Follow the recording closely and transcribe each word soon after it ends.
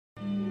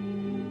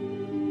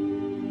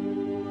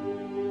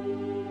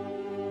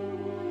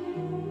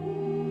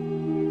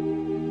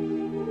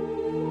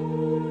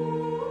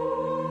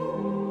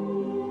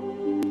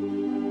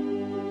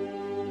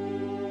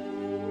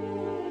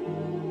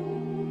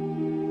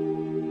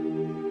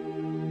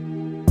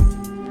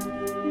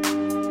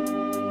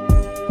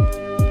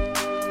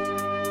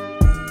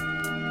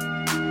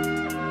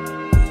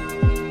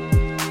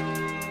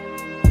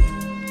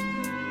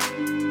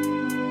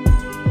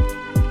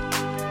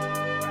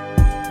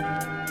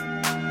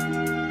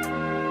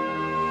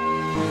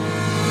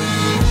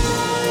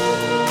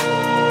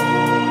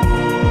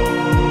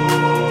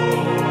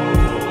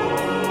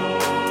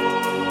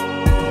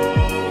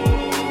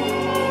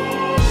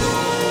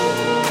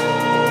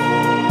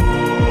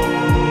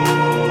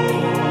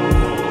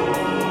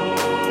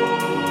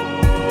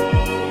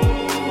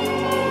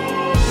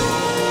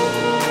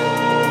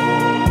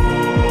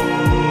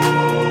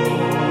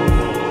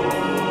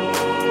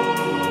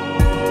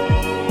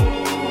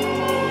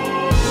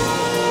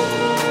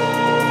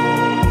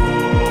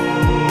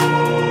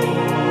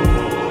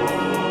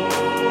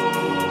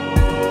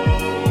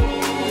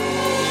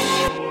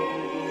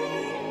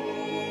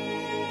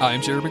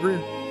I'm Jeremy Greer.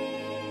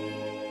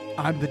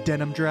 I'm the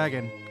Denim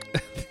Dragon.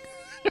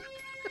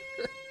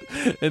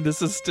 And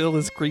this is still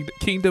as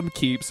Kingdom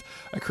Keeps,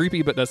 a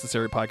creepy but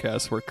necessary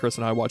podcast where Chris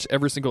and I watch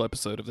every single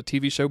episode of the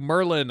TV show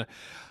Merlin.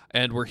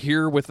 And we're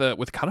here with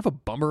kind of a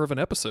bummer of an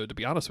episode, to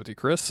be honest with you,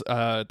 Chris.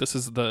 This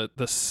is the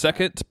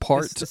second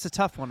part. It's a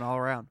tough one all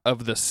around.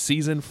 Of the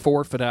season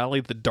 4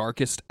 finale, The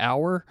Darkest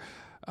Hour.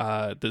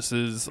 This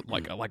is,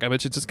 like I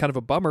mentioned, just kind of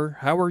a bummer.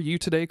 How are you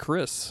today,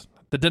 Chris?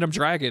 The Denim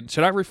Dragon.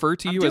 Should I refer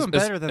to you I'm doing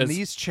better than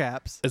these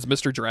chaps? As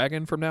Mr.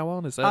 Dragon from now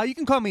on? Is that? You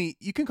can call me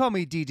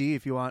DD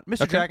if you want.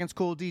 Mr. Okay. Dragon's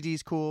cool.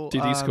 DD's cool.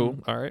 DD's cool.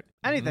 All right.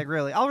 Anything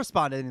really. I'll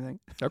respond to anything.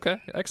 Okay.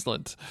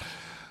 Excellent.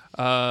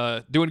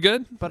 Doing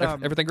good? But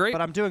everything great? But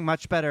I'm doing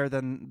much better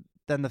than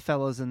the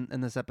fellows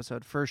in this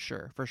episode for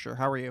sure.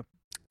 How are you?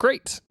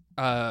 Great.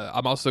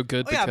 I'm also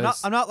good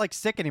because I'm not like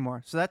sick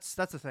anymore. So that's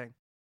the thing.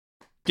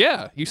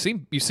 Yeah, you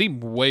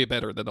seem way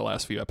better than the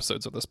last few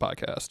episodes of this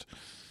podcast.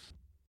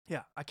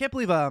 Yeah, I can't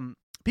believe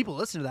people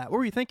listen to that. What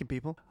were you thinking,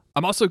 people?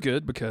 I'm also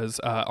good because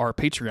our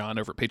Patreon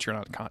over at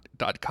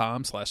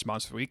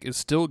patreon.com/monsterweek is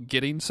still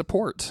getting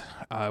support.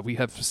 We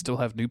still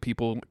have new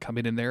people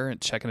coming in there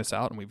and checking us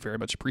out, and we very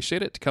much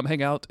appreciate it. To come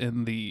hang out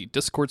in the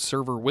Discord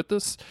server with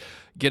us,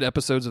 get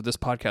episodes of this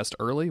podcast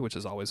early, which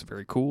is always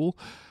very cool.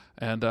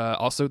 And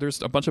also,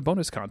 there's a bunch of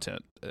bonus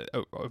content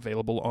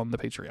available on the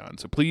Patreon.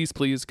 So please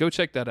go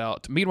check that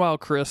out. Meanwhile,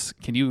 Chris,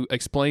 can you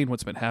explain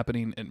what's been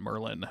happening in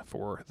Merlin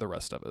for the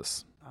rest of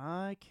us?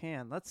 I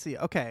can. Let's see.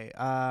 Okay.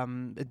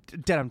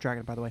 Denim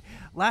Dragon, by the way.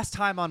 Last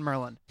time on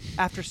Merlin,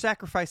 after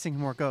sacrificing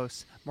more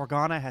ghosts,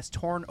 Morgana has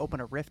torn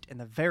open a rift in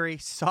the very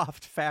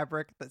soft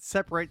fabric that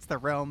separates the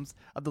realms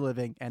of the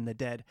living and the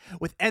dead,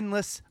 with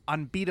endless,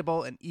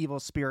 unbeatable, and evil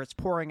spirits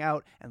pouring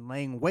out and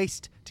laying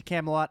waste to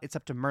Camelot. It's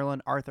up to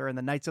Merlin, Arthur, and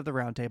the Knights of the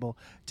Round Table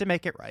to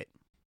make it right.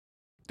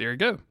 There you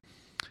go.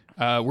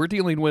 We're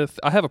dealing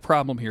with... I have a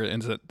problem here,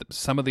 and that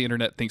some of the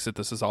internet thinks that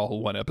this is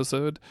all one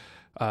episode.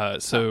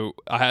 So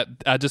I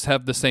just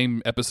have the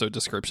same episode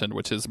description,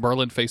 which is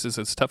Merlin faces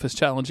his toughest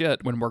challenge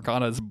yet when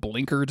Morgana's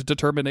blinkered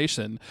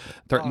determination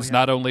threatens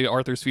not only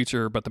Arthur's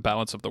future, but the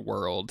balance of the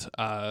world.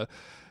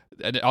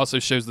 And it also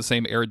shows the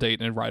same air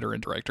date and writer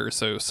and director.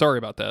 So sorry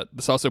about that.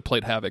 This also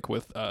played havoc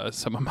with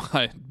some of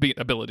my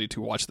ability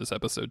to watch this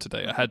episode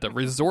today. I had to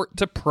resort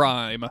to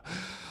Prime.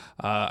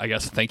 I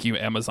guess thank you,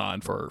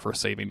 Amazon, for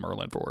saving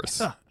Merlin for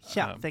us.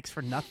 Thanks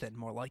for nothing.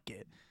 More like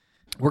it.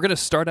 We're going to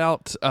start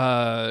out...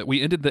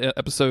 we ended the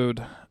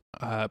episode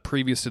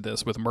previous to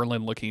this with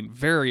Merlin looking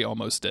very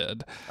almost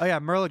dead. Oh, yeah,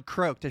 Merlin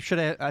croaked. I should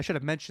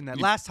have mentioned that.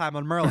 Last time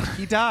on Merlin,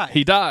 he died.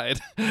 He died.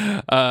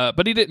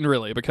 But he didn't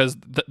really, because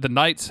the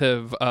Knights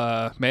have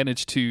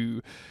managed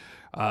to...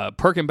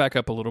 perk him back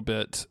up a little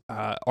bit.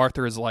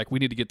 Arthur is like, we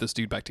need to get this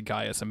dude back to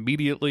Gaius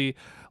immediately.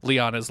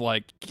 Leon is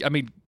like, I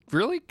mean...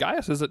 Really?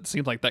 Gaius doesn't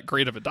seem like that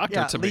great of a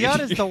doctor to me.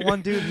 Leon is the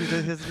one dude who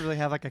doesn't really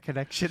have like a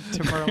connection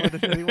to Merlin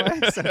in any way.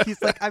 So he's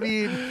like, I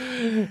mean,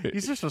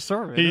 he's just a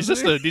servant. He's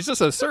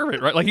just a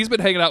servant, right? Like he's been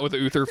hanging out with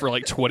Uther for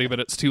like 20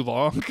 minutes too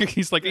long.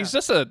 He's like, he's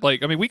just I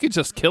mean, we could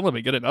just kill him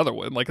and get another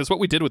one. Like it's what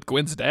we did with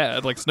Gwen's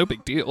dad. Like it's no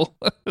big deal.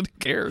 Who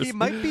cares? He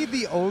might be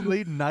the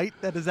only knight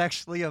that is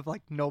actually of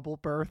like noble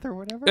birth or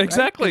whatever.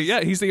 Exactly. Right?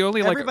 Yeah. He's the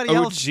only like everybody OG.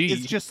 Else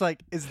is just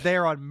like is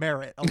there on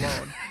merit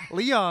alone.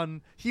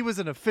 Leon, he was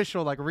an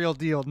official like real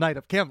deal knight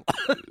of Camelot.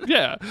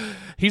 Yeah,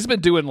 he's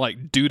been doing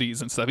like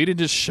duties and stuff. He didn't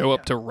just show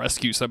up to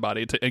rescue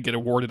somebody and get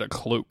awarded a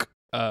cloak.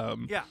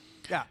 Yeah.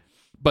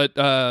 But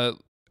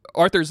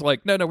Arthur's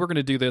like, no, we're going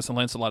to do this. And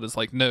Lancelot is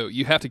like, no,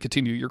 you have to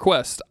continue your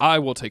quest. I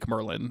will take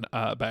Merlin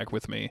back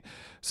with me.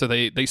 So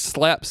they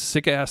slap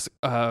sick-ass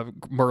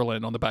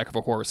Merlin on the back of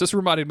a horse. This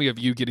reminded me of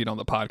you getting on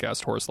the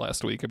podcast horse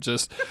last week, of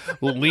just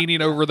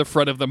leaning over the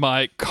front of the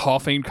mic,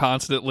 coughing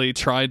constantly,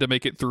 trying to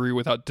make it through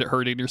without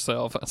hurting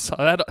yourself. I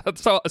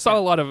saw a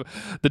lot of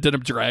the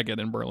Denim Dragon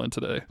in Merlin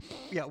today.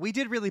 Yeah, we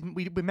did really,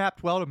 we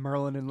mapped well to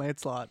Merlin and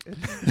Lancelot in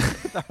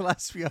our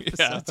last few episodes.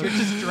 Yeah. You're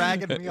just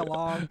dragging me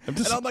along. And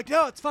I'm like,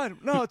 no, it's fine.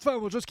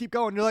 We'll just keep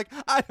going. You're like,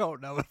 I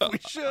don't know if we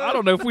should. I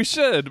don't know if we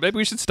should. Maybe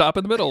we should stop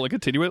in the middle and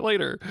continue it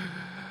later.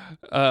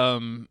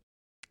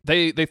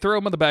 They throw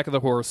him on the back of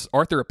the horse.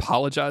 Arthur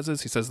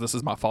apologizes. He says, this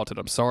is my fault and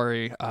I'm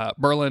sorry.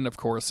 Merlin, of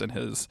course, in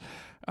his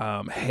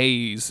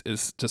haze,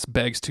 just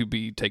begs to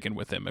be taken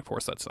with him. Of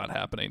course, that's not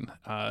happening.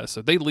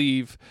 So they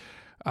leave.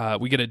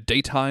 We get a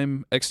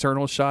daytime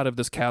external shot of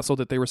this castle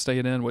that they were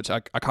staying in, which I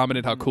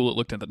commented how cool it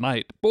looked in the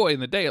night. Boy, in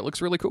the day, it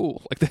looks really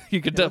cool. Like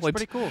you could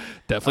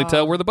definitely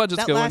tell where the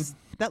budget's going.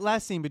 That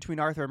last scene between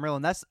Arthur and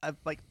Merlin, that's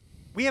like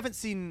we haven't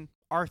seen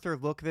Arthur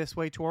look this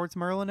way towards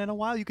Merlin in a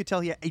while. You could tell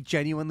he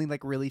genuinely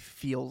like really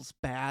feels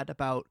bad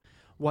about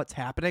what's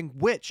happening,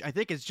 which I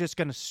think is just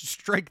going to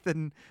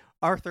strengthen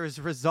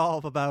Arthur's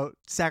resolve about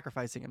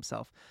sacrificing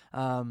himself.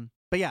 But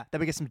yeah,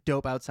 then we get some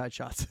dope outside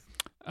shots.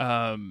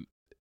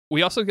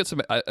 We also get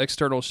some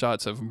external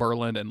shots of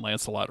Merlin and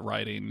Lancelot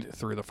riding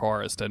through the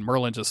forest, and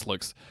Merlin just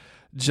looks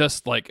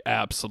just like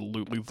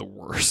absolutely the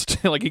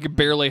worst. Like he can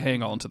barely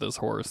hang on to this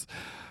horse.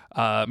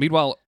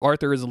 Meanwhile,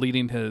 Arthur is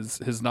leading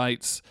his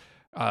knights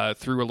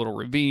through a little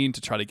ravine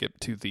to try to get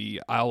to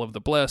the Isle of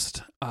the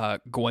Blessed.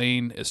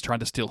 Gawain is trying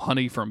to steal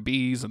honey from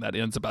bees, and that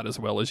ends about as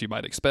well as you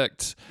might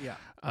expect. Yeah.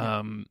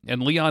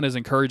 And Leon is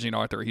encouraging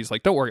Arthur. He's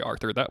like, don't worry,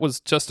 Arthur. That was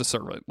just a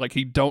servant. Like,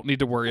 he don't need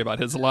to worry about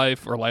his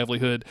life or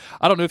livelihood.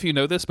 I don't know if you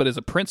know this, but as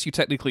a prince, you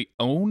technically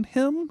own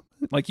him.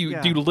 Like, you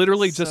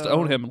literally just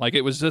own him. Like,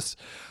 it was just,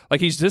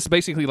 like, he's just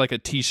basically like a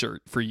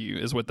t-shirt for you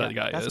is what that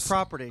guy is. That's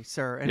property,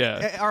 sir. And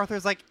Yeah.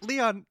 Arthur's like,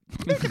 Leon,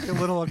 you're making me a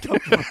little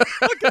uncomfortable.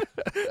 I'm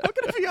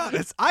gonna be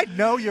honest. I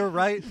know you're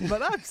right,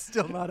 but I'm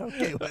still not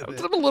okay with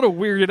it. I'm a little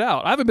weirded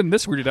out. I haven't been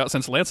this weirded out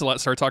since Lancelot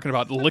started talking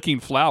about licking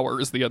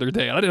flowers the other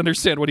day. I didn't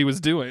understand what he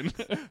was doing.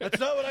 That's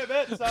not what I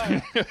meant,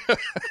 sorry.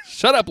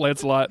 Shut up,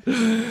 Lancelot.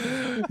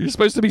 You're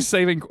supposed to be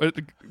saving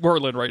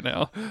Merlin right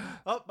now.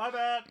 Oh, my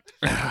bad.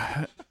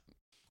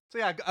 So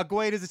yeah,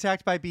 Gawain is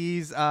attacked by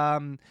bees.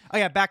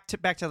 Back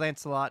to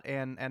Lancelot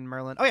and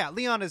Merlin. Oh yeah,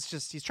 Leon is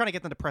he's trying to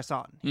get them to press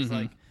on. He's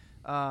like,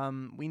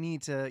 we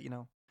need to,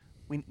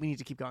 we need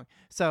to keep going.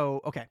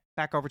 So okay,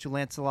 back over to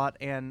Lancelot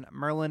and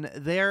Merlin.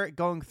 They're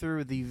going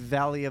through the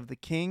Valley of the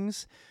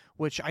Kings,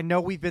 which I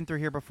know we've been through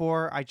here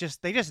before.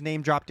 They just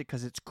name dropped it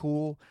because it's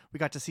cool. We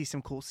got to see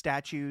some cool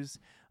statues,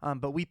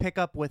 but we pick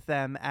up with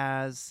them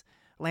as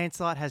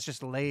Lancelot has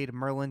just laid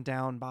Merlin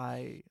down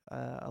by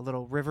a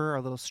little river,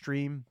 a little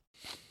stream,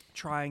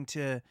 trying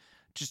to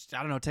just,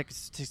 I don't know, take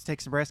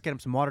some rest, get him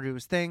some water, do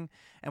his thing.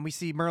 And we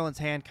see Merlin's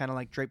hand kind of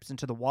like drapes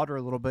into the water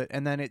a little bit,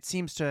 and then it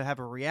seems to have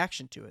a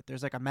reaction to it.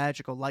 There's like a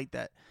magical light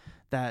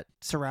that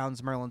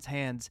surrounds Merlin's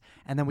hands,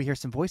 and then we hear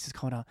some voices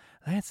calling out,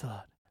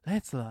 Lancelot,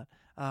 Lancelot.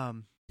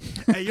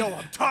 Hey, yo,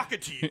 I'm talking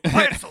to you,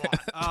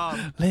 Lancelot.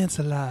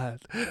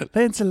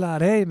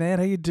 Lancelot, hey, man,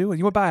 how you doing?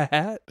 You want to buy a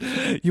hat?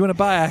 You want to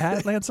buy a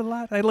hat,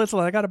 Lancelot? Hey,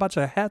 Lancelot, I got a bunch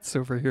of hats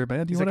over here,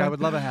 man. He's like, I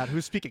would love a hat.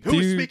 Who's speaking?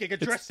 Who's speaking?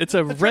 Address me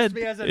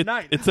as a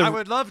knight. I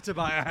would love to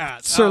buy a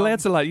hat. Sir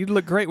Lancelot, you'd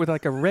look great with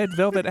like a red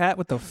velvet hat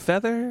with a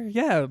feather.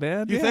 Yeah,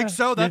 man. You think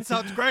so? That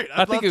sounds great.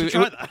 I'd love to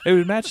try that. It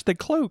would match the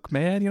cloak,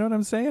 man. You know what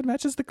I'm saying?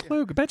 Matches the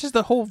cloak. It matches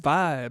the whole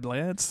vibe,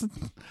 Lance.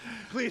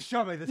 Please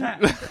show me this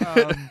hat.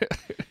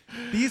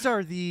 These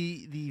are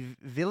the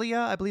Vilia,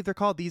 I believe they're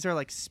called. These are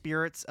like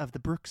spirits of the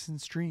brooks and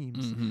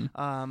streams.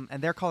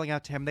 And they're calling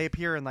out to him. They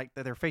appear in like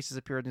their faces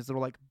appear in these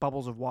little like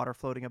bubbles of water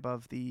floating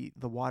above the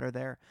water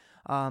there.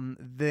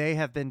 They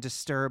have been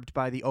disturbed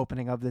by the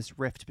opening of this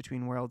rift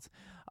between worlds.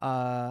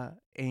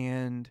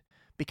 And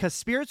because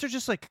spirits are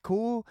just like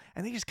cool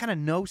and they just kind of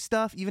know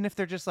stuff, even if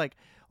they're just like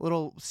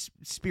little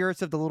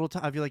spirits of the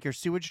of like your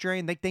sewage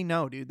drain, they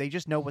know, dude. They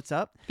just know what's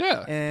up.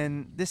 Yeah.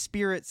 And this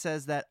spirit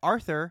says that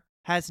Arthur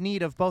has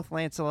need of both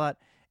Lancelot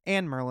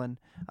and Merlin.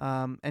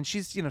 And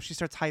she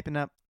starts hyping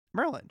up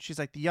Merlin. She's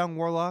like, the young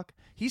warlock,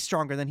 he's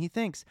stronger than he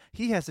thinks.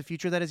 He has a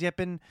future that has yet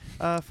been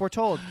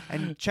foretold.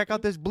 And check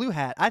out this blue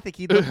hat. I think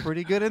he'd look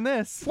pretty good in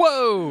this.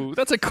 Whoa,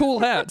 that's a cool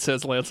hat,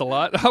 says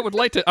Lancelot. I would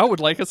like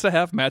us to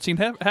have matching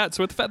hats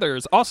with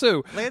feathers.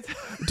 Also,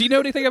 do you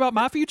know anything about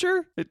my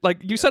future?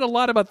 Like, you said a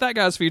lot about that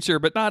guy's future,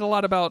 but not a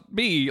lot about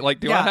me. Like,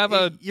 do I have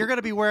You're going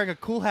to be wearing a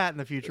cool hat in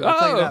the future. I'll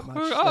tell you that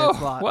much,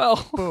 Lancelot.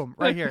 Well. Boom,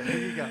 right here. Here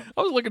you go.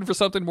 I was looking for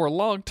something more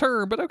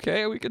long-term, but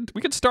okay, we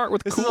can start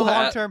with this cool is a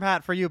hat. long-term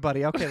hat for you,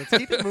 buddy. Okay, let's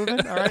keep it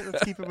moving. All right,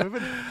 let's keep it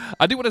moving.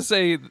 I do want to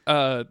say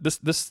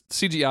this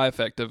CGI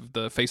effect of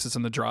the faces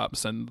and the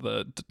drops and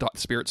the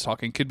spirits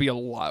talking could be a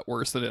lot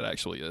worse than it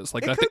actually is.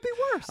 Like, it could be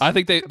worse. I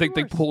think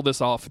they pull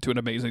this off to an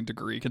amazing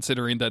degree,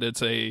 considering that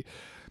it's a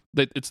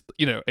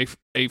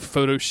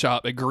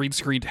Photoshop, a green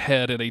screened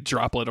head and a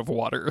droplet of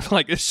water.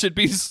 Like, it should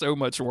be so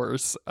much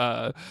worse.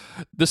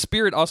 The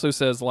spirit also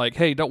says, like,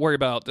 hey, don't worry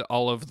about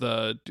all of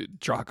the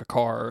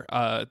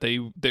Drakakar.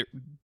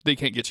 They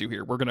can't get you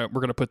here. We're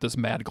gonna put this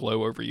mad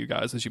glow over you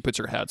guys as you put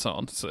your hats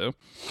on. So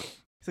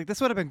it's like,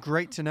 this would have been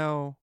great to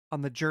know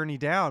on the journey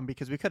down,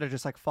 because we could have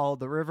just like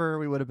followed the river.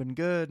 We would have been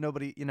good.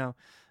 Nobody,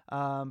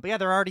 but yeah,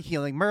 they're already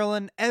healing.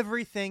 Merlin,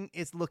 everything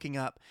is looking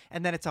up,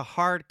 and then it's a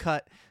hard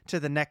cut to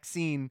the next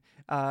scene,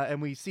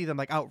 and we see them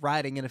like out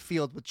riding in a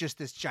field with just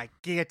this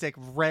gigantic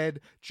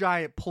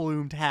giant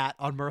plumed hat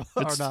on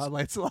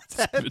Lancelot's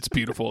head. It's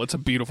beautiful. It's a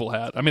beautiful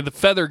hat. I mean, the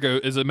feather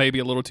is maybe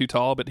a little too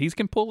tall, but he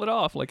can pull it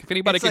off. Like, if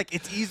anybody,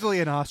 it's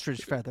easily an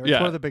ostrich feather. It's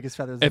one of the biggest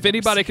feathers. If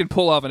anybody can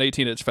pull off an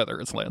 18-inch feather,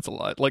 it's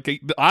Lancelot.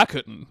 Like, I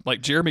couldn't.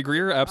 Like, Jeremy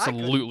Greer,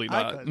 absolutely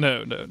not.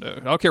 No. I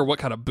don't care what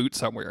kind of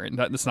boots I'm wearing.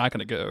 It's not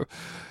going to go.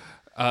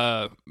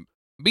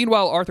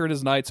 Meanwhile, Arthur and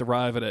his knights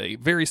arrive at a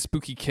very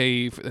spooky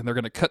cave, and they're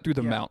going to cut through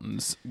the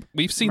mountains.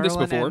 We've seen Merlin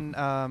this before. And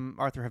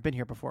Arthur have been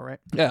here before, right?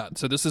 Yeah,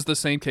 so this is the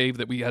same cave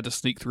that we had to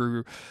sneak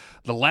through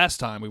the last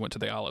time we went to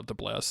the Isle of the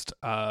Blessed.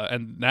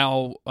 And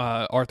now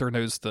Arthur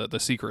knows the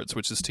secrets,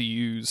 which is to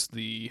use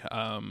the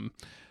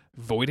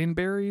voiding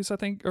berries, I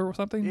think, or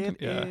something.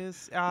 It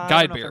is.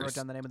 Guide berries. I wrote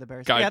down the name of the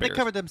berries. Guide they berries.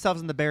 covered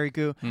themselves in the berry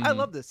goo. Mm-hmm. I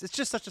love this. It's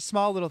just such a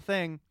small little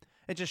thing.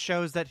 It just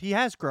shows that he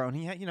has grown.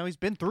 He's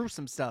been through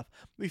some stuff.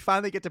 We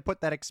finally get to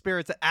put that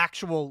experience, that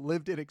actual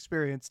lived-in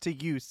experience, to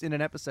use in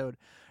an episode.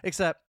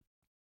 Except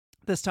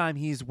this time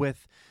he's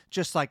with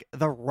just like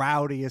the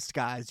rowdiest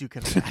guys you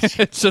can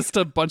imagine. It's just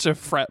a bunch of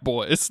frat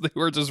boys who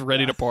are just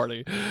ready to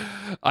party.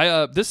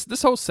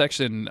 This whole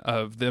section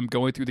of them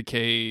going through the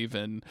cave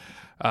and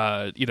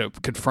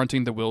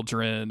confronting the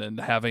Wildren and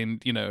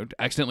having,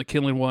 accidentally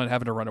killing one,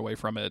 having to run away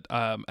from it.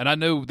 And I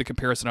know the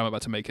comparison I'm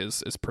about to make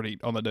is pretty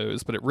on the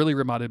nose, but it really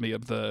reminded me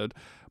of the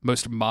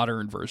most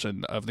modern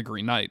version of The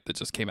Green Knight that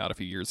just came out a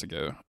few years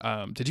ago.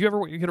 Did you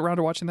ever get around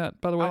to watching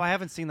that, by the way? Oh, I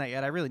haven't seen that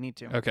yet. I really need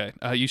to. Okay.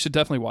 You should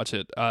definitely watch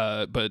it.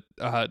 But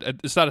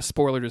it's not a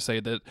spoiler to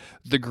say that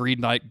the Green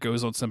Knight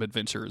goes on some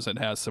adventures and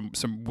has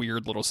some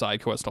weird little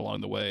side quest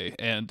along the way.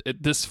 And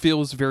this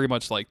feels very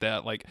much like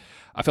that. Like,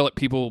 I feel like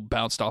people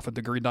bounced off of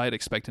the Green Knight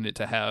expecting it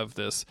to have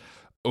this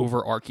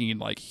overarching,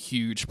 like,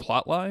 huge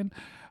plot line.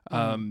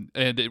 And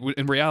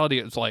in reality,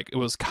 it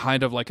was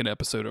kind of like an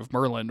episode of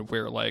Merlin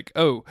where, like,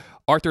 oh,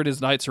 Arthur and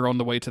his knights are on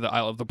the way to the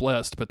Isle of the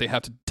Blessed, but they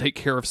have to take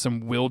care of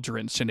some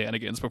Wildren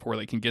shenanigans before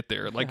they can get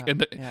there. Like,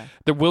 and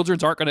the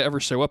Wildrens aren't going to ever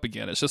show up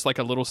again. It's just like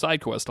a little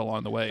side quest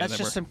along the way. That's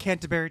just some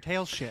Canterbury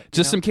Tales shit.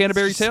 Just some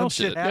Canterbury Tales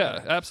shit. Yeah,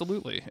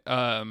 absolutely.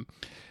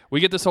 We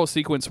get this whole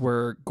sequence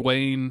where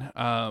Gawain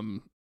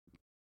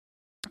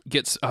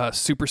gets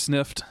super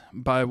sniffed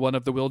by one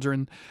of the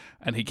Wildren,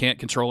 and he can't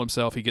control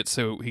himself. He gets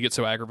so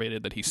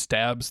aggravated that he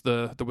stabs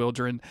the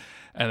Wildren,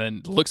 and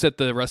then looks at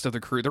the rest of the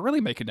crew. They're really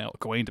making out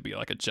Gawain to be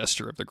like a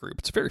gesture of the group.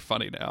 It's very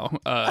funny now.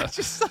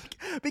 Just like,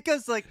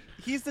 because like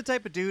he's the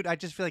type of dude. I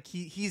just feel like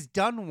he's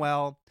done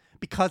well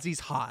because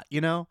he's hot.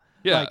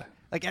 Yeah.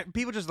 Like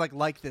people just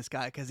like this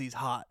guy because he's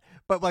hot,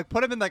 but like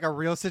put him in like a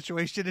real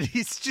situation and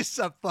he's just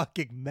a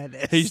fucking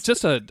menace. He's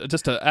just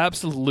a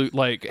absolute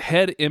like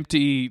head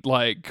empty,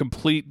 like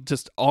complete,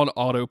 just on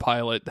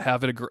autopilot,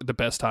 having the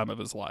best time of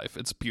his life.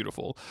 It's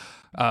beautiful.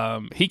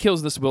 He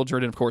kills this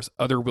Wildren, and of course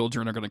other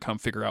Wildren are going to come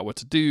figure out what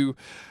to do.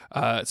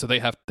 So they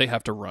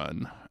have to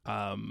run.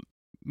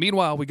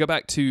 Meanwhile, we go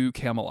back to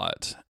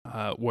Camelot,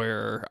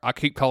 where I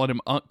keep calling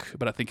him Unk,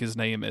 but I think his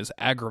name is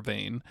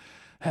Agravain.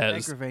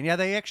 Agravain. Yeah,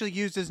 they actually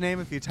used his name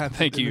a few times.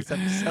 Thank you.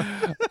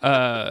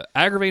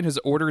 Agravain has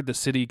ordered the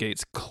city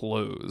gates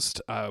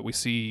closed. We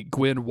see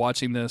Gwen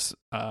watching this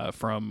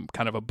from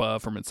kind of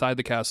above, from inside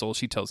the castle.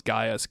 She tells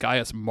Gaius.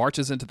 Gaius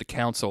marches into the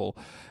council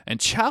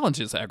and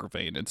challenges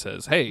Agravain and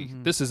says, hey,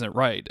 this isn't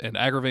right. And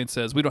Agravain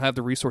says, we don't have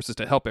the resources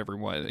to help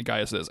everyone. And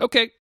Gaius says,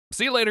 okay,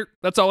 see you later.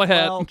 That's all I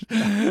had. Well,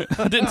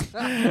 I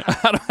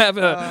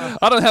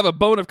don't have a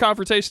bone of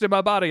confrontation in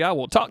my body. I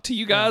will talk to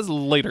you guys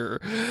later.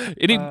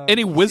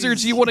 Any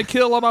wizards you want to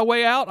kill on my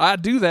way out? I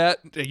do that.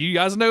 You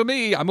guys know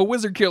me. I'm a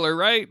wizard killer,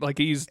 right? Like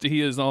he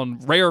is on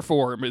rare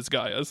form, is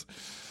Gaius.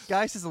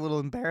 Gaius is a little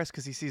embarrassed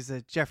because he sees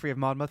that Geoffrey of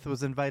Monmouth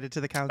was invited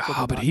to the council.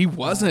 Oh, but he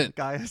wasn't.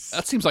 Gaius.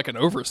 That seems like an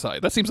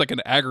oversight. That seems like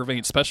an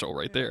Agravain special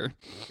right there.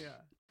 Yeah.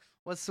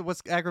 What's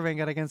Agravain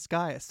got against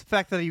Gaius? The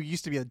fact that he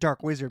used to be a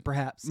dark wizard,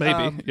 perhaps.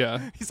 Maybe,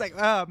 yeah. He's like,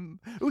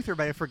 Uther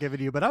may have forgiven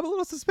you, but I'm a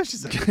little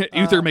suspicious of you.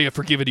 Uther may have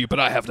forgiven you, but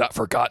I have not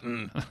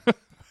forgotten.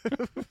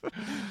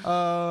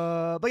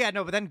 But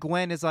then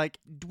Gwen is like,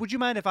 would you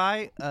mind if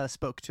I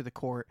spoke to the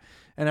court?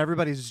 And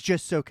everybody's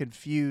just so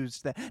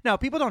confused that now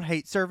people don't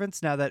hate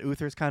servants now that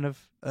Uther's kind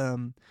of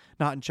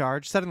not in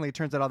charge. Suddenly it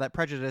turns out all that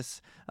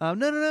prejudice.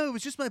 No, it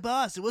was just my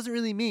boss. It wasn't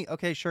really me.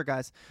 Okay, sure,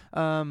 guys.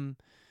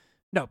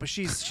 No, but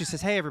she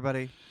says, hey,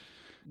 everybody,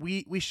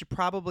 we should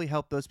probably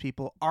help those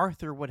people.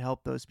 Arthur would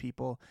help those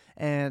people.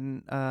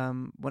 And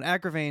when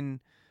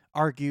Agravain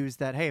argues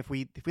that, hey, if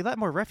we let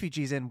more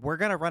refugees in, we're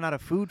going to run out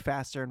of food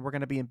faster and we're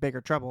going to be in bigger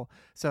trouble.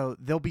 So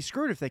they'll be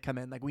screwed if they come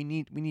in. Like, we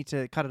need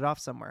to cut it off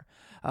somewhere.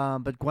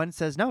 But Gwen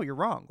says, no, you're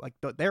wrong. Like,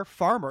 they're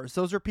farmers.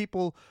 Those are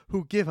people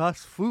who give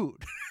us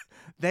food.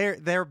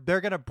 They're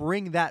gonna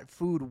bring that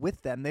food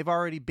with them. They've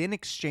already been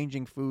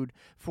exchanging food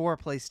for a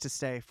place to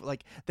stay.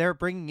 Like, they're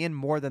bringing in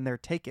more than they're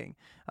taking,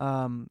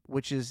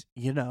 which is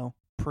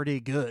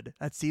pretty good.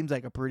 That seems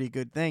like a pretty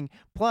good thing.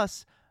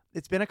 Plus,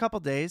 it's been a couple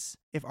days.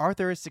 If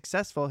Arthur is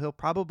successful, he'll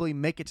probably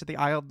make it to the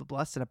Isle of the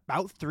Blessed in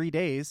about 3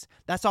 days.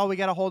 That's all we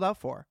got to hold out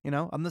for,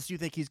 unless you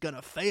think he's going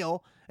to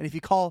fail. And if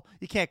you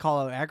can't call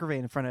out Agravain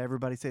in front of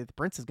everybody, say the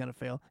prince is going to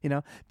fail.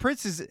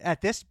 Princes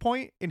at this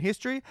point in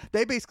history,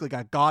 they basically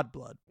got god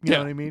blood. You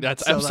know what I mean?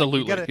 That's so,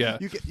 absolutely,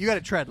 you got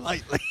to tread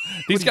lightly.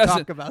 These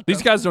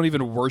guys don't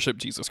even worship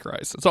Jesus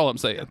Christ. That's all I'm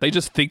saying. They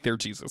just think they're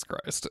Jesus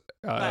Christ.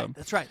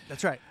 That's right.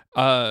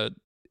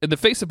 In the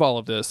face of all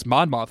of this,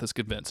 Monmouth is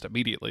convinced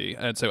immediately,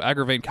 and so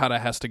Agravain kind of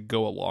has to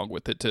go along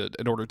with it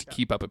in order to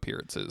keep up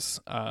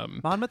appearances.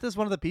 Monmouth is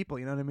one of the people,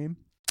 you know what I mean?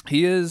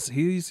 He is.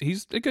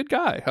 He's a good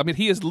guy. I mean,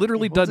 he has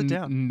literally done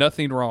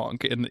nothing wrong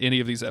in any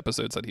of these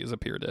episodes that he has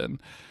appeared in.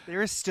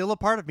 There is still a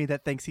part of me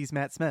that thinks he's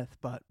Matt Smith,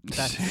 but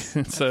that's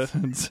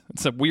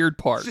it's a weird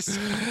part. Just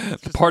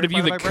part of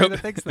you that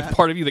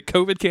part of you that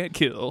COVID can't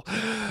kill.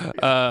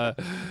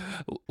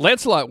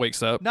 Lancelot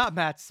wakes up. Not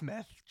Matt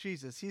Smith.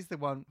 Jesus, he's the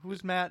one.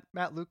 Who's Matt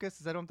Lucas?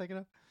 Is that what I'm thinking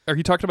of? Are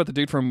you talking about the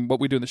dude from What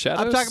We Do in the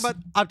Shadows?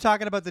 I'm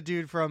talking about the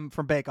dude from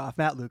Bake Off,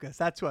 Matt Lucas.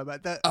 That's who I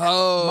meant.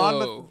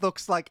 Monmouth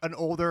looks like an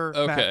older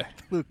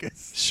Matt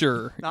Lucas.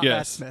 Sure. Not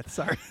yes. Matt Smith.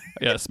 Sorry.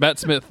 Yes, Matt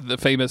Smith, the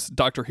famous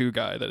Doctor Who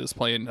guy that is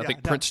playing, I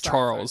think, Prince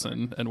Charles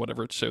sorry. and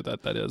whatever show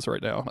that is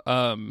right now.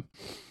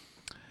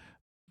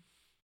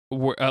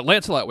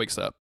 Lancelot wakes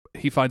up.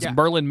 He finds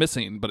Merlin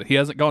missing, but he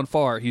hasn't gone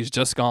far. He's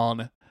just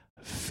gone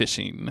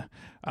fishing.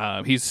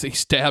 He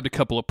stabbed a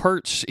couple of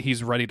perch.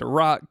 He's ready to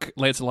rock.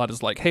 Lancelot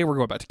is like, "Hey, we're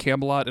going back to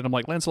Camelot," and I'm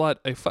like, "Lancelot,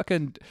 a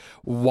fucking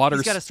water."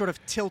 He's got a sort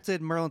of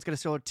tilted. Merlin's got a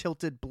sort of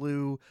tilted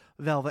blue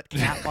velvet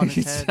cap on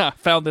his head. I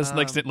found this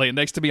next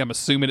to me. I'm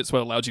assuming it's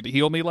what allowed you to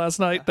heal me last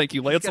night. Thank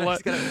you,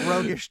 Lancelot. He's got a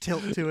roguish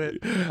tilt to it.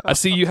 I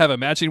see you have a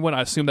matching one.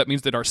 I assume that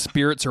means that our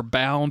spirits are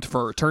bound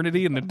for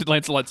eternity. And then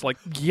Lancelot's like,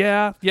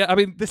 yeah. I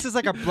mean, this is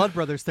like a Blood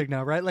Brothers thing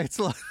now, right,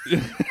 Lancelot?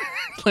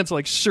 Lancelot's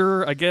like,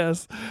 sure, I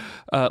guess.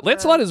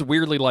 Lancelot is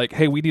weirdly like,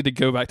 hey, we need to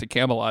go back to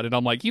Camelot. And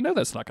I'm like,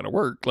 that's not going to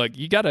work. Like,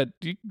 you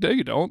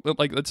don't.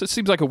 Like, it just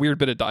seems like a weird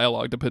bit of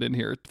dialogue to put in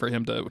here for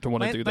him to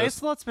want to do this.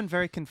 Lancelot's been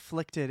very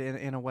conflicted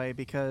in a way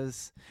because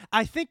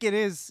I think it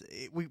is.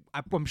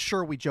 I'm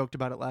sure we joked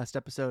about it last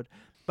episode,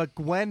 but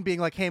Gwen being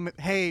like,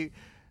 hey,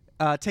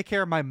 take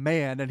care of my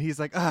man, and he's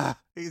like, I'm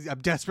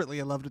desperately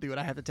in love with you, and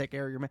I have to take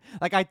care of your man.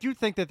 Like, I do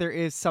think that there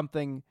is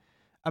something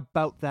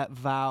about that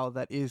vow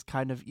that is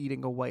kind of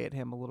eating away at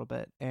him a little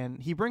bit,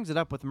 and he brings it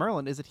up with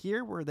Merlin. Is it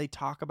here where they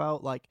talk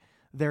about like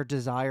their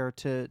desire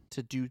to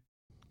do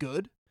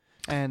good,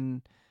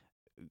 and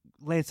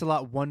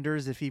Lancelot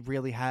wonders if he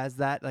really has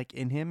that like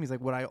in him? He's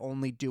like, would I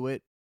only do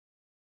it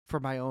for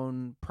my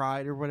own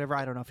pride or whatever?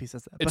 I don't know if he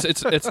says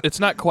that. It's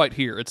not quite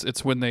here.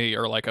 It's when they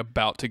are like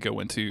about to go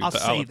into the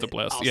Isle of the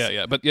Blessed.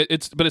 Yeah. But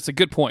it's a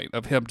good point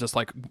of him just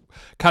like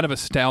kind of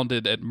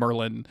astounded at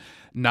Merlin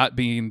not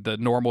being the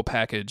normal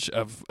package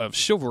of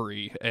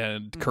chivalry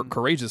and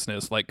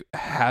courageousness, like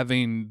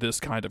having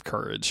this kind of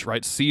courage,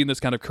 right? Seeing this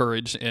kind of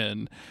courage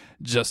in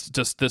just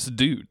this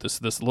dude,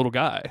 this little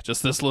guy,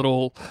 just this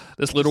little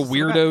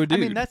weirdo dude. I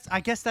mean,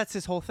 I guess that's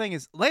his whole thing.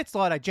 Is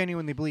Lancelot? I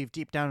genuinely believe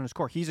deep down in his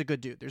core, he's a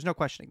good dude. There's no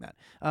questioning that.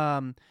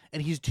 And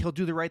he'll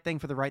do the right thing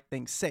for the right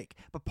thing's sake.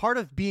 But part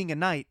of being a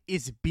knight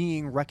is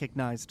being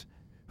recognized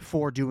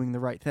for doing the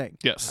right thing.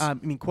 Yes. I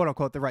mean, quote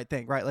unquote, the right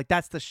thing, right? Like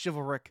that's the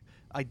chivalric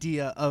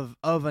idea of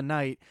a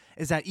knight,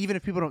 is that even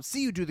if people don't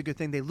see you do the good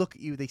thing, they look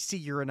at you, they see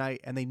you're a knight,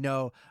 and they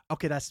know,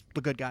 okay, that's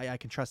the good guy, I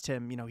can trust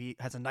him, he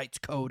has a knight's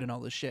code and all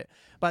this shit.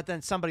 But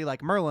then somebody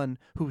like Merlin,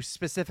 who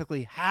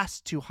specifically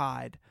has to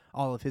hide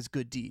all of his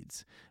good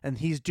deeds, and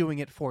he's doing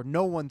it for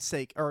no one's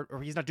sake, or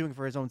he's not doing it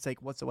for his own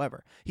sake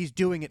whatsoever. He's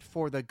doing it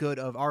for the good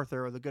of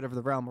Arthur or the good of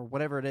the realm or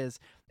whatever it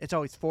is. It's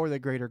always for the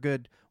greater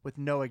good with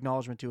no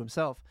acknowledgement to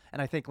himself.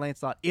 And I think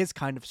Lancelot is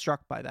kind of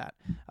struck by that.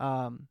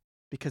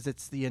 Because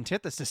it's the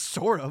antithesis,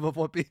 sort of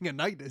what being a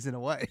knight is in a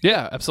way.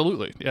 Yeah,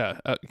 absolutely. Yeah,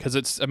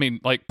 because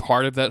like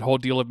part of that whole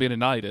deal of being a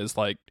knight is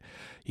like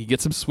you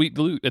get some sweet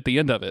loot at the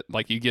end of it.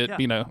 Like you get,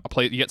 you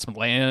get some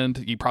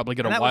land. You probably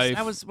get a wife.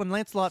 That was when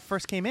Lancelot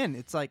first came in.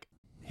 It's like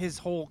his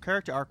whole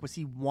character arc was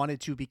he wanted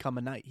to become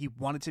a knight. He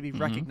wanted to be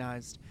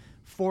recognized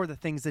for the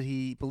things that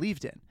he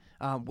believed in,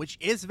 which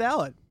is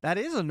valid. That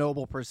is a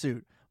noble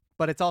pursuit,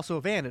 but it's also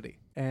a vanity.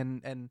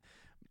 And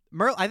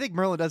I think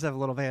Merlin does have a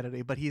little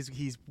vanity, but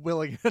he's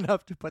willing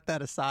enough to put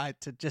that aside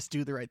to just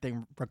do the right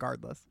thing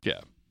regardless. Yeah.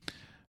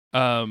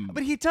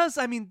 But he does.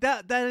 I mean,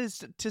 that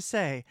is to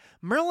say,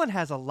 Merlin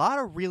has a lot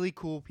of really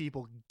cool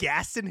people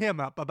gassing him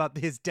up about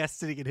his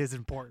destiny and his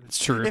importance.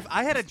 It's true. If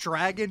I had a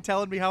dragon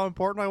telling me how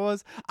important I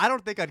was, I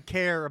don't think I'd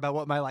care about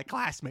what my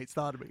classmates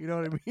thought of me. You know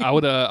what I mean?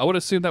 I would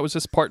assume that was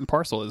just part and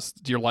parcel as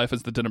your life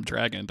as the Denim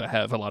Dragon, to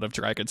have a lot of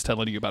dragons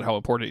telling you about how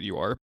important you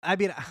are. I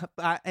mean,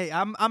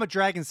 I'm a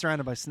dragon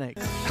surrounded by snakes.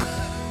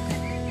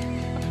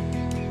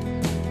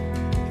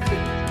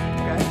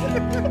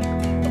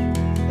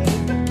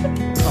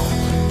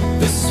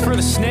 This is for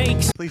the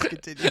snakes. Please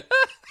continue.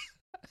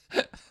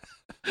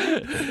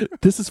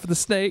 This is for the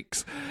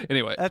snakes.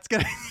 Anyway, that's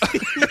gonna.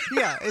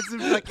 Yeah, it's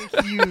like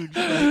a huge.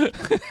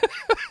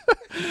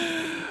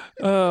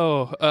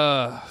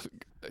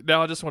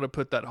 Now I just want to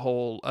put that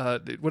whole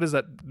what is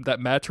that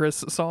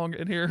mattress song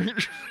in here?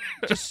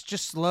 just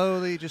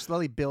slowly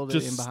build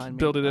it in behind me.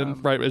 Build it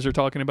in right as you're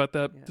talking about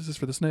that. Yeah. This is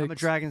for the snakes. I'm a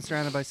dragon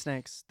surrounded by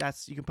snakes.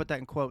 You can put that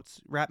in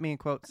quotes. Wrap me in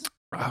quotes.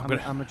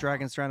 I'm a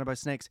dragon surrounded by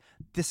snakes.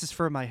 This is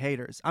for my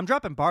haters. I'm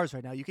dropping bars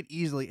right now. You could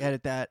easily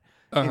edit that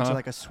into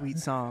like a sweet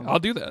song. I'll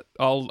do that.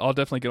 I'll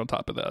definitely get on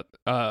top of that.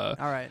 All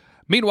right.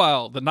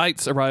 Meanwhile, the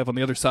knights arrive on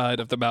the other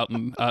side of the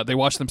mountain. They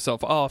wash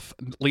themselves off.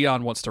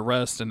 Leon wants to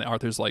rest, and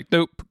Arthur's like,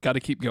 nope, got to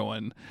keep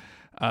going.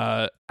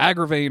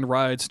 Agravain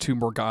rides to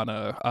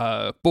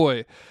Morgana.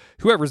 Boy,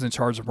 whoever's in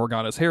charge of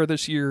Morgana's hair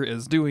this year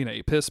is doing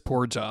a piss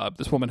poor job.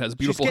 This woman has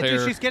beautiful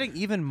hair. She's getting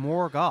even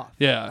more goth.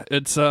 Yeah,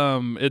 it's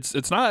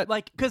not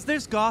like, because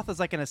there's goth as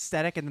like an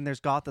aesthetic, and then there's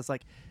goth as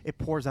like it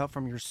pours out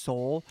from your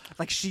soul.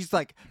 Like, she's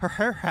like,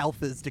 her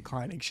health is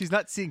declining. She's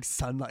not seeing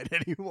sunlight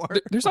anymore.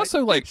 There's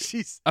also like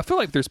I feel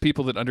like there's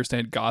people that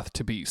understand goth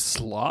to be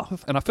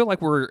sloth, and I feel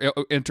like we're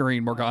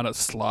entering Morgana's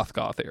sloth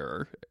goth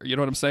era. You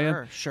know what I'm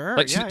saying? Sure.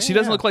 Like she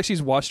doesn't look like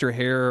she's washed her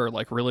hair or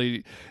like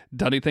really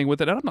done anything with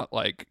it. And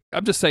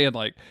I'm just saying,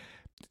 like,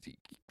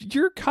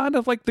 you're kind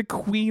of like the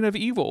queen of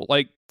evil.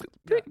 Like,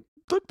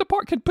 look the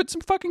part, can put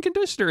some fucking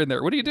conditioner in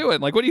there. What are you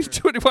doing? Like, what are you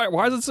doing?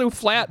 Why is it so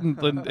flat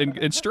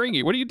and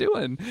stringy? What are you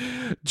doing?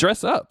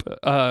 Dress up.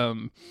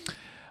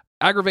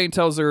 Agravain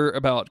tells her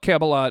about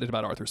Camelot and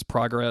about Arthur's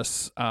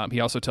progress.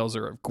 He also tells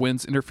her of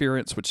Gwen's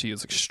interference, which she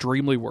is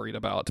extremely worried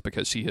about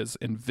because she has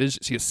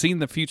seen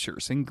the future,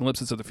 seen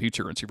glimpses of the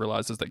future, and she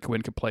realizes that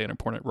Gwen could play an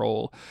important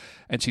role.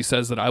 And she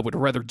says that I would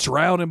rather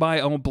drown in my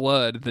own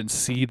blood than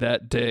see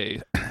that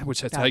day,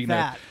 which that's how you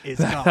know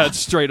that's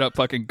straight up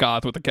fucking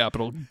goth with a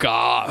capital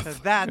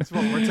Goth. That's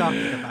what we're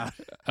talking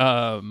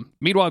about.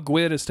 Meanwhile,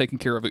 Gwen is taking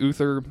care of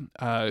Uther,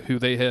 who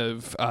they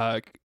have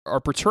are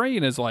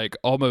portraying as like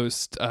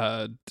almost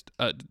a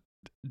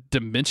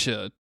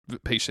dementia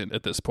patient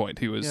at this point,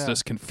 who is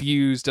just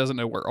confused, doesn't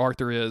know where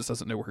Arthur is,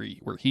 doesn't know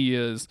where he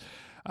is.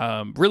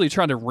 Really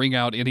trying to wring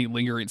out any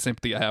lingering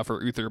sympathy I have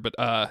for Uther, but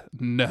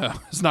no,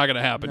 it's not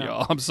gonna happen,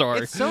 y'all. I'm sorry.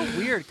 It's so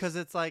weird because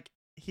it's like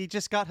he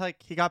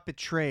got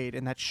betrayed,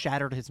 and that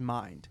shattered his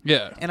mind.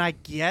 Yeah, and I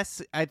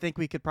think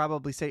we could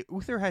probably say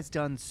Uther has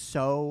done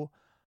so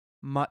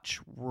much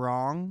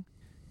wrong.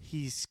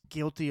 He's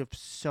guilty of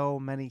so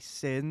many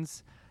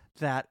sins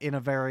that, in a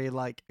very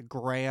like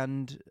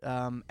grand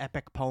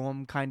epic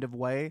poem kind of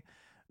way,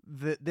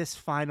 this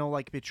final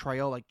like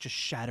betrayal like just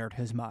shattered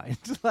his mind.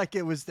 Like,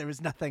 there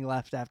was nothing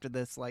left after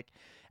this. Like,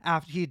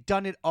 after he'd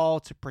done it all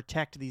to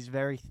protect these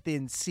very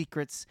thin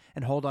secrets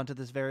and hold on to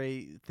this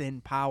very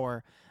thin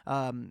power,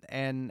 and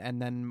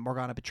then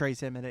Morgana betrays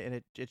him, and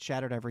it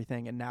shattered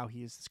everything, and now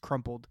he's this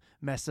crumpled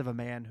mess of a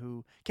man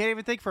who can't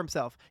even think for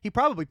himself. He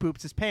probably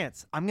poops his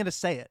pants. I'm gonna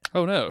say it.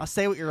 Oh no! I'll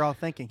say what you're all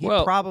thinking. He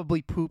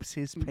probably poops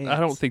his pants.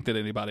 I don't think that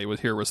anybody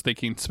was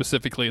thinking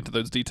specifically into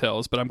those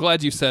details, but I'm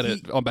glad you said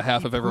it on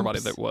behalf of everybody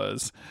that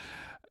was.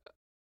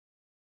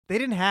 They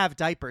didn't have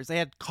diapers. They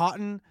had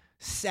cotton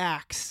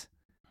sacks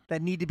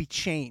that need to be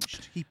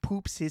changed. He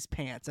poops his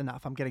pants.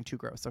 Enough. I'm getting too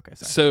gross. Okay,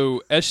 sorry.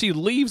 So as she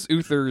leaves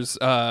Uther's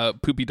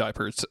poopy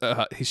diapers,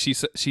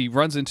 she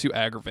runs into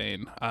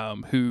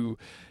Agravain, who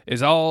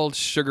is all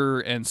sugar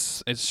and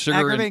sugar.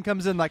 Agravain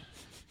comes in like,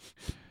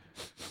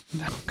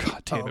 no,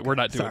 God damn it. We're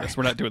not doing this.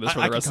 We're not doing this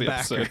for the rest of the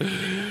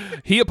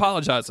episode. He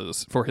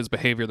apologizes for his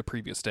behavior the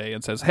previous day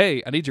and says,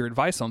 hey, I need your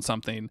advice on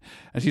something.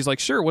 And she's like,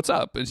 sure, what's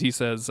up? And he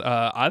says,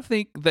 I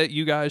think that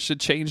you guys should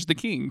change the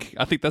king.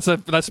 I think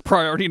that's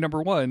priority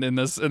number one in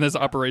this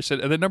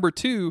operation. And then number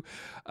two,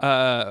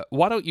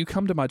 why don't you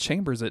come to my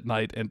chambers at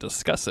night and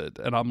discuss it?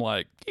 And I'm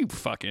like, you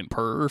fucking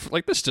perv.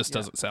 Like, this just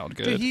doesn't sound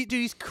good.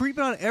 He's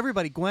creeping on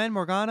everybody. Gwen,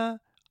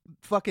 Morgana,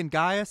 fucking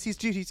Gaius. He's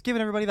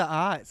giving everybody the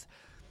eyes.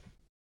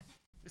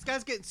 This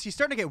guy's he's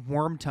starting to get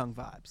Wormtongue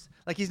vibes.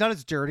 Like, he's not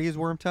as dirty as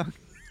Wormtongue.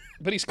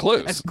 But he's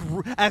close.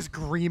 As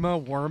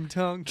Grima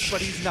Wormtongue. But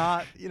he's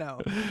not,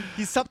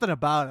 he's something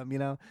about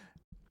him,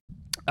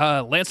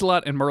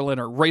 Lancelot and Merlin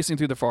are racing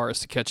through the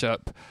forest to catch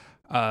up.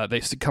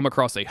 They come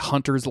across a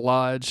hunter's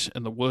lodge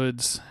in the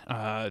woods.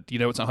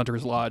 It's a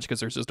hunter's lodge because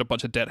there's just a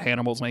bunch of dead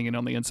animals hanging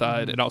on the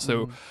inside, and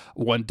also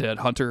one dead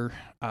hunter.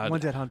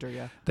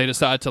 Yeah. They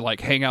decide to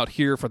hang out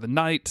here for the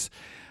night.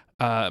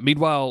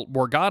 Meanwhile,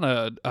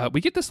 Morgana,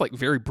 we get this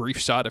very brief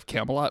shot of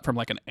Camelot from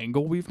an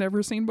angle we've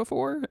never seen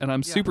before, and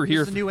I'm super here.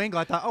 This is a new angle.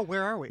 I thought,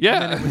 where are we?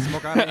 Yeah, and then it was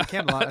Morgana and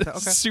Camelot. I thought,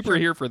 okay, super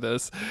here for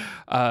this.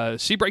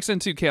 She breaks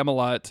into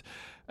Camelot.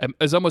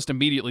 Is almost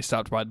immediately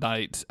stopped by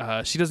night.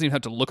 She doesn't even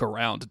have to look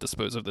around to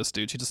dispose of this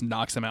dude. She just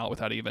knocks him out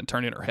without even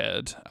turning her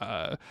head.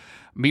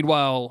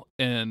 Meanwhile,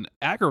 in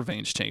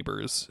Agravain's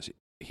chambers,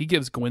 he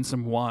gives Gwen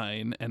some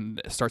wine and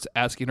starts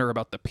asking her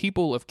about the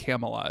people of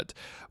Camelot,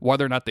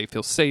 whether or not they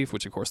feel safe,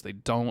 which of course they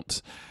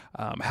don't,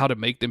 how to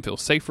make them feel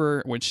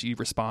safer. When she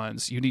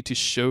responds, you need to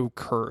show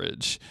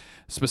courage.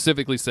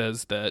 Specifically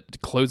says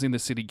that closing the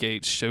city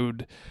gates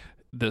showed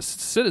the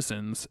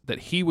citizens that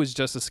he was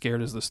just as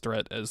scared as this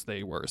threat as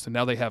they were. So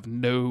now they have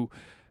no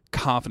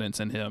confidence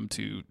in him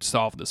to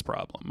solve this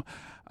problem,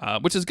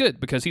 which is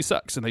good because he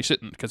sucks and they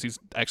shouldn't, because he's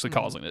actually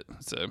causing it.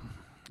 So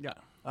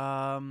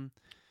yeah.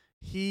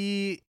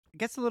 He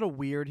gets a little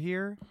weird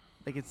here.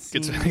 It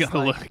seems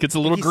gets a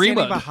little green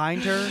standing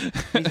behind her.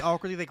 He's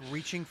awkwardly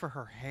reaching for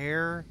her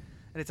hair,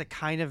 and it's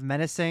kind of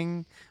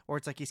menacing, or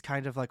it's he's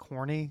kind of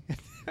horny.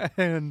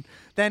 And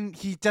then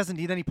he doesn't.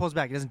 Then he pulls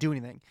back. He doesn't do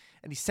anything,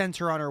 and he sends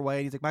her on her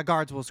way. He's like, "My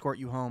guards will escort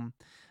you home."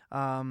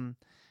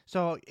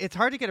 So it's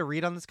hard to get a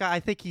read on this guy. I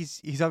think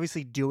he's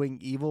obviously doing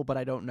evil, but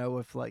I don't know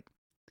if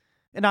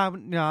And I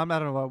don't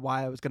know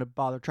why I was going to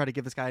bother try to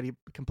give this guy any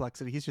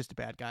complexity. He's just a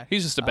bad guy.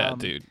 He's just a bad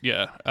dude.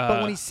 Yeah.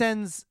 But when he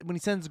sends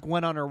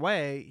Gwen on her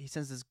way, he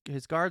sends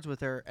his guards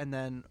with her, and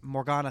then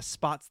Morgana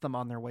spots them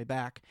on their way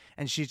back,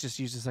 and she just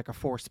uses like a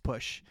force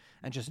push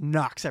and just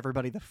knocks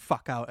everybody the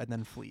fuck out and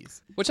then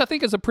flees. Which I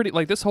think is a pretty,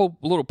 like, this whole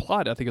little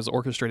plot I think is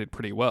orchestrated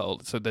pretty well,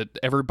 so that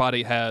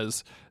everybody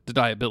has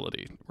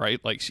deniability, right?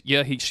 Like,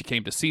 she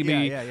came to see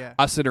me. Yeah.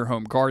 I sent her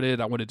home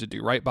guarded. I wanted to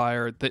do right by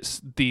her.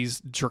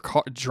 These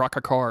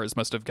Drakakars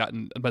must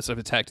have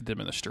attacked them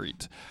in the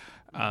street.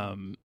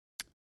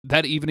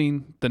 That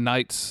evening, the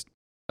knights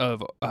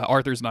of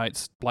Arthur's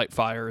knights light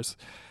fires.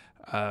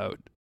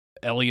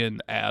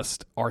 Elian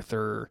asked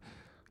Arthur,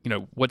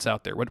 what's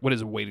out there? What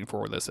is waiting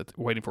for us at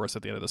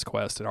the end of this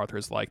quest? And Arthur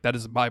is like, that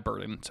is my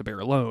burden to bear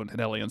alone. And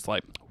Elian's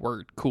like,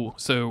 word, cool.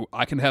 So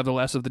I can have the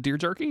last of the deer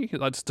jerky?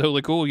 That's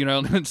totally cool.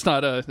 It's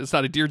not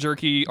a deer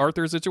jerky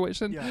Arthur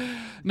situation. Yeah.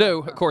 No,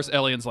 of course,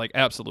 Elian's like,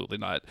 absolutely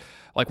not.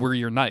 Like, we're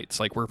your knights.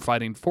 Like, we're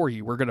fighting for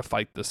you. We're going to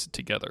fight this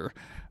together.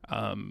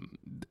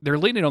 They're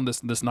leaning on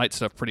this knight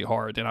stuff pretty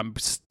hard, and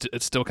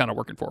it's still kind of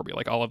working for me.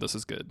 Like, all of this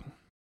is good.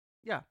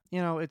 Yeah,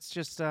 it's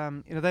just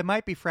they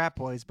might be frat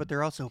boys, but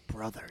they're also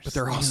brothers. But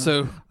they're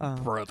also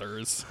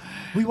brothers.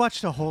 We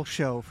watched a whole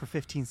show for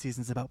 15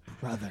 seasons about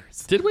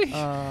brothers. Did we?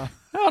 I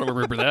don't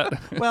remember that.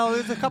 Well,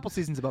 there's a couple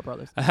seasons about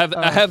brothers. I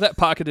have that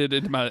pocketed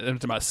into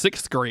my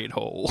sixth grade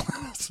hole.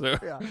 So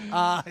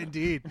yeah,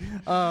 indeed.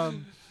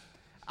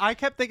 I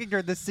kept thinking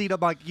during this scene, I'm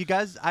like, you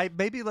guys,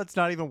 maybe let's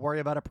not even worry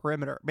about a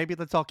perimeter. Maybe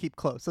let's all keep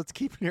close. Let's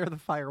keep near the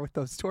fire with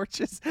those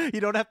torches. You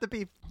don't have to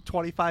be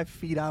 25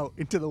 feet out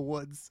into the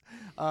woods.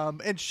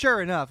 And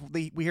sure enough,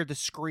 we hear the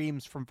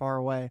screams from far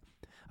away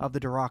of the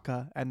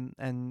Daraka,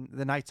 and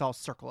the knights all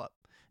circle up.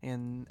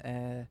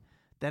 And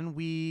then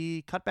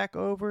we cut back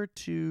over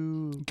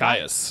to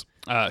Gaius,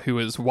 who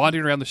is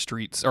wandering around the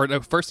streets. Or no,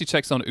 first he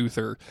checks on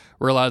Uther,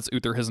 realizes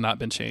Uther has not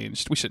been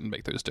changed. We shouldn't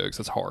make those jokes.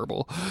 That's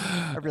horrible.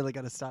 I really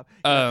got to stop.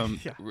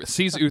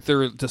 Sees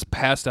Uther just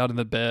passed out in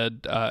the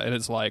bed, and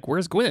is like,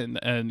 where's Gwen?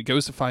 And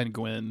goes to find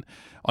Gwen.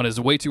 On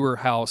his way to her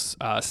house,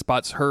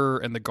 spots her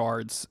and the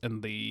guards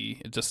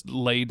just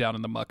laid down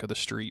in the muck of the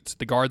streets.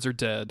 The guards are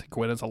dead.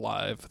 Gwen is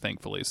alive,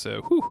 thankfully.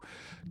 So,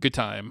 good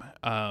time.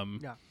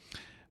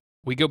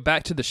 We go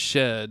back to the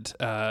shed,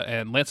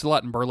 and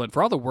Lancelot and Merlin,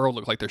 for all the world,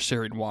 look like they're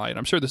sharing wine.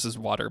 I'm sure this is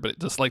water, but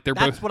just like they're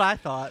both... That's what I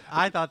thought.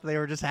 I thought they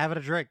were just having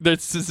a drink.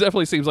 This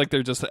definitely seems like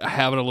they're just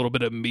having a little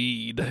bit of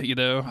mead,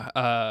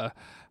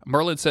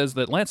 Merlin says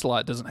that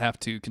Lancelot doesn't have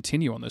to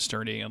continue on this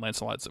journey, and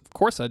Lancelot says, of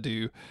course I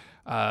do,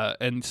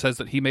 and says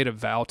that he made a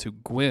vow to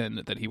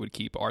Gwen that he would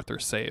keep Arthur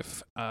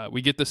safe.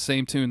 We get the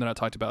same tune that I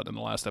talked about in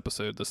the last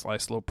episode, this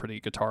nice little pretty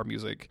guitar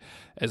music,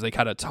 as they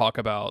kind of talk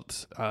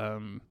about...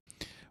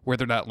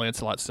 whether or not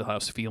Lancelot still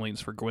has feelings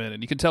for Gwen.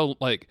 And you can tell,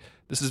 like,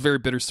 this is very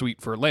bittersweet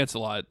for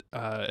Lancelot,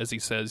 as he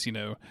says,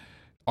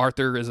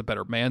 Arthur is a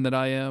better man than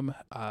I am.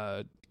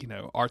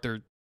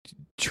 Arthur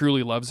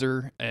truly loves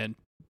her. And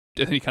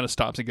then he kind of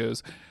stops and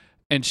goes,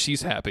 and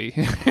she's happy.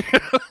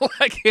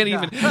 I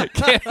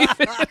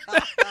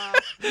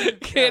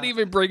can't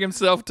even bring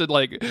himself to,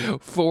 like,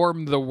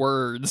 form the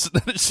words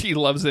that she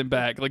loves him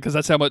back. Like, because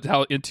that's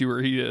how into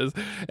her he is.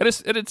 And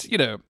it's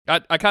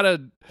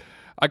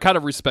I kind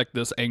of respect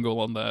this angle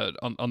on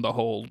the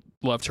whole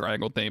love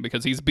triangle thing,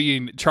 because he's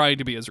trying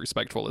to be as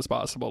respectful as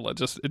possible. It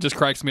just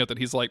cracks me up that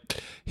he's like,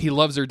 he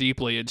loves her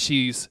deeply, and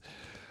she's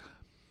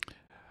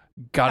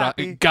got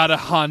a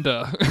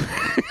Honda.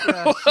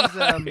 Yeah,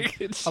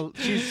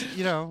 she's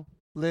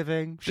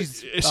living.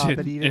 She's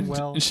been eating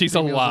well. She's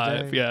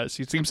alive. Yeah,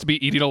 she seems to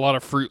be eating a lot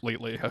of fruit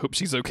lately. I hope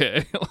she's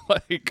okay.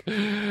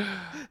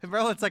 And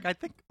Merlin's like, I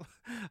think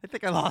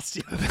I lost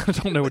you. I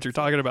don't know what you're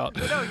talking about.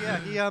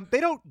 They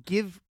don't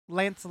give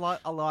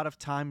Lancelot a lot of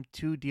time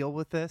to deal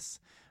with this.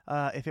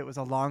 If it was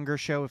a longer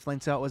show, if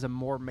Lancelot was a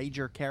more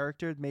major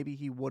character, maybe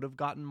he would have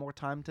gotten more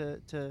time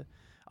to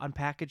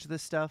unpackage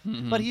this stuff.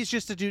 Mm-hmm. But he's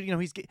just a dude.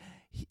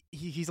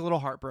 He's a little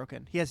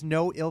heartbroken. He has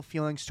no ill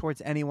feelings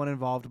towards anyone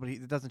involved, but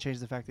it doesn't change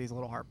the fact that he's a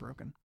little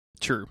heartbroken.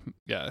 True.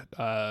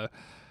 Yeah.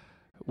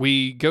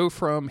 We go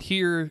from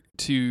here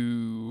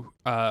to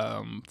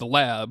the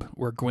lab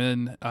where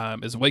Gwen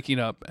is waking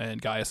up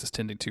and Gaius is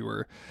tending to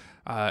her.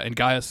 And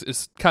Gaius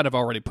is kind of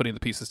already putting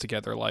the pieces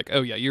together, like,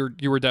 oh yeah,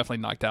 you were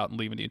definitely knocked out and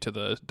leaving you to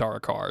the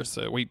Darakar,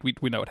 so we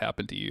know what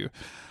happened to you.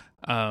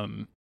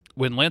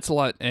 When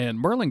Lancelot and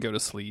Merlin go to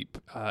sleep,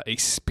 a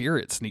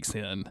spirit sneaks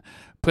in,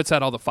 puts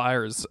out all the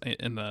fires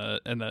in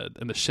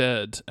the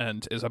shed,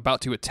 and is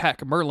about to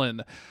attack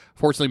Merlin.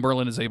 Fortunately,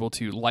 Merlin is able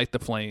to light the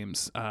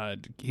flames.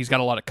 He's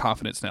got a lot of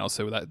confidence now,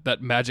 so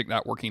that magic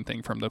not working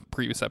thing from the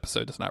previous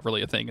episode is not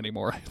really a thing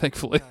anymore.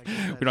 Thankfully,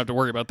 we don't have to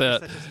worry about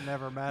that. That just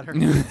never mattered.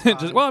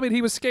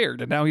 He was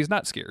scared, and now he's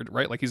not scared,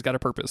 right? Like, he's got a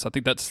purpose. I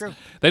think that's true.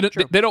 They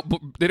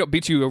don't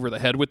beat you over the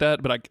head with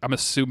that, but I'm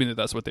assuming that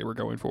that's what they were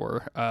going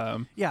for.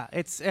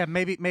 It's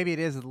maybe it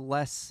is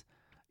less.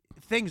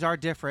 Things are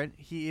different.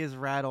 He is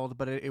rattled,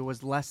 but it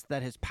was less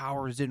that his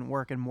powers didn't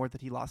work and more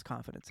that he lost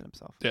confidence in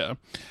himself. Yeah.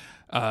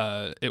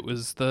 It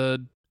was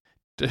the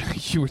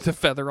you were the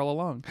feather all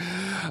along.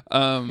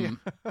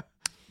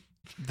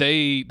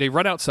 They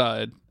run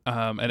outside,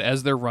 and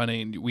as they're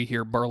running, we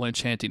hear Merlin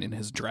chanting in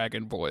his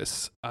dragon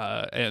voice.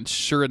 And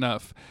sure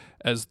enough,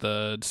 as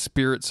the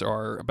spirits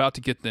are about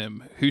to get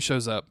them, who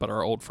shows up but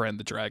our old friend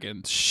the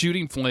dragon,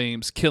 shooting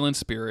flames, killing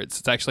spirits.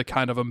 It's actually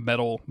kind of a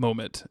metal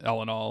moment,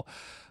 all in all.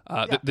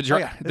 This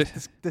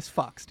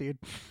fucks, dude.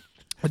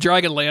 The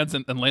dragon lands,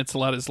 and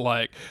Lancelot is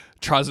like,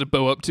 tries to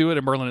bow up to it,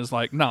 and Merlin is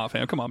like, nah,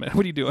 fam, come on, man.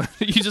 What are you doing?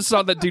 You just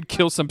saw that dude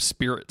kill some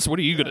spirits. What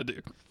are you going to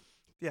do?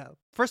 Yeah.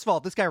 First of all,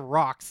 this guy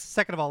rocks.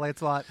 Second of all,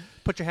 Lancelot,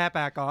 put your hat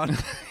back on.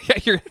 Yeah,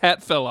 your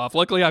hat fell off.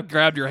 Luckily, I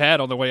grabbed your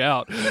hat on the way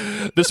out.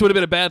 This would have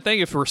been a bad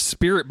thing if we're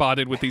spirit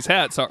bonded with these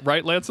hats,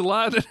 right,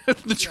 Lancelot?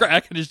 The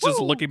dragon is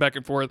just looking back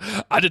and forth.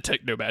 I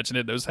detect no magic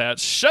in those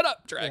hats. Shut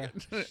up, dragon.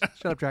 Yeah.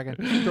 Shut up, dragon.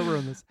 Don't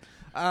ruin this.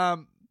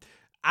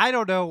 I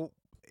don't know.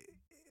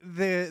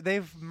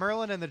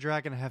 Merlin and the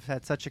dragon have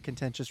had such a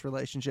contentious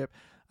relationship.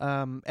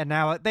 And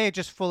now they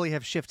just fully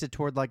have shifted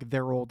toward like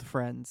their old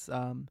friends.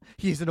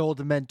 He's an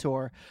old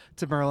mentor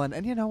to Merlin,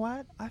 and you know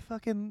what? I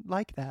fucking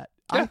like that.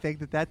 Yeah. I think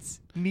that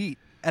that's neat,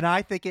 and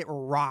I think it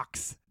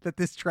rocks that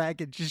this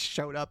dragon just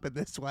showed up in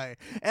this way,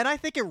 and I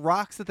think it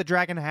rocks that the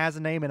dragon has a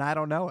name and I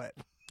don't know it.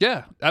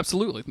 Yeah,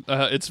 absolutely.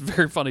 It's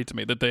very funny to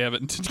me that they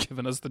haven't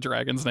given us the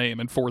dragon's name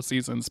in 4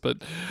 seasons,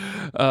 but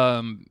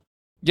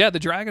yeah, the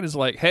dragon is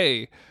like,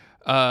 hey.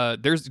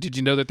 Did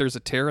you know that there's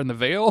a tear in the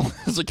veil?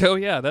 It's like, oh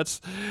yeah,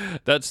 that's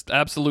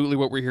absolutely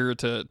what we're here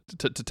to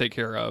take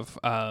care of.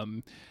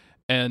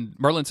 And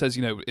Merlin says,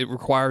 it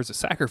requires a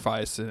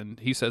sacrifice, and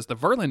he says the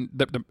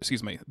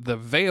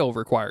veil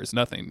requires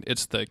nothing.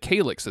 It's the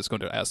calyx that's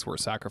going to ask for a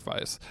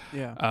sacrifice.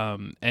 Yeah.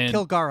 And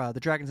Kilgara, the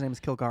dragon's name is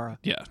Kilgara.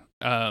 Yeah.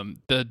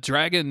 The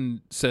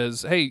dragon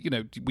says, hey,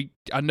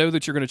 I know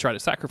that you're going to try to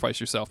sacrifice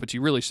yourself, but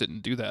you really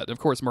shouldn't do that. Of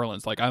course,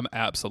 Merlin's like, I'm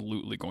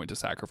absolutely going to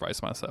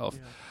sacrifice myself.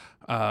 Yeah.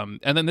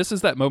 And then this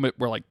is that moment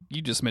where, like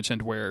you just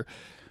mentioned, where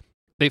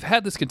they've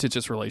had this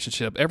contentious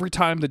relationship. Every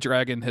time the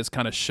dragon has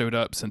kind of showed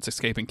up since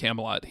escaping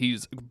Camelot,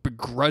 he's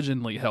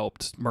begrudgingly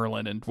helped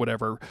Merlin in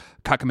whatever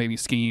cockamamie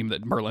scheme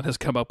that Merlin has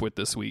come up with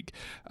this week.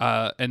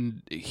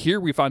 And here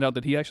we find out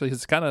that he actually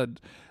has kind of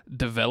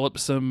developed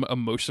some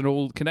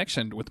emotional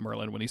connection with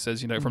Merlin when he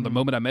says, from the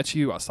moment I met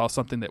you, I saw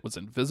something that was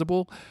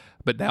invisible,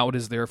 but now it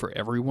is there for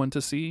everyone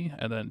to see.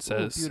 And then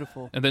says,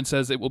 beautiful. And then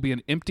says, it will be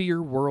an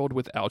emptier world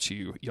without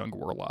you, young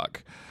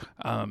warlock.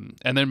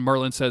 And then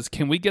Merlin says,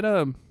 can we get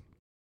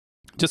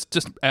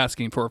just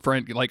asking for a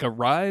friend, like a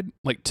ride,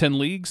 like 10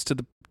 leagues to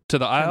the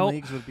aisle. 10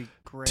 leagues would be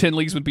great. 10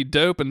 leagues would be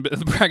dope. And the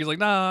dragon's like,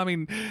 nah, I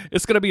mean,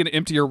 it's going to be an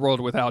emptier world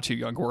without you,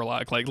 young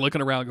warlock. Like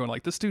looking around going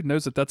like, this dude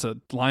knows that that's a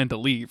line to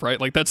leave, right?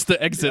 Like that's the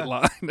exit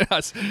line.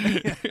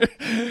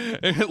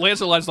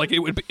 Lancelot's like,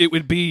 it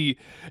would be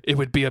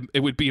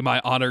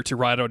my honor to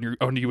ride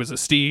on you as a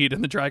steed.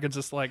 And the dragon's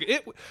just like,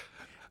 it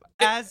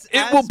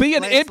will be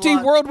an empty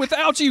world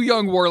without you,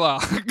 young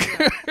warlock.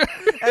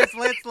 As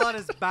Lancelot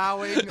is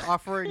bowing,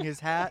 offering his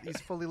hat,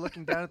 he's fully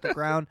looking down at the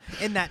ground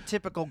in that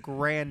typical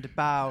grand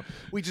bow.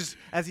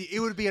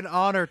 It would be an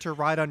honor to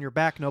ride on your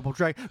back, noble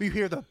dragon. You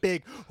hear the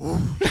big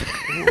whoosh,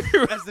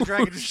 whoosh, as the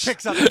dragon just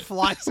picks up and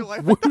flies away.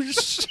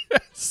 Whoosh.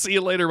 See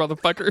you later,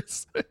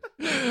 motherfuckers.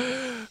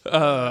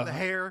 The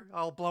hair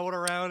all blowing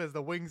around as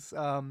the wings.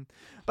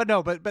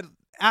 But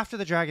after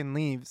the dragon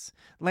leaves,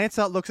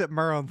 Lancelot looks at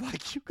Merlin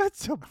like, you got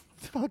some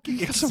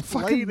fucking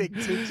explaining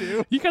to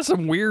do. You got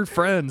some weird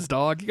friends,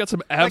 dog. You got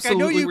some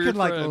absolutely weird friends.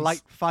 I know you can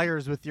light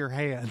fires with your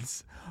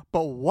hands,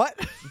 but what?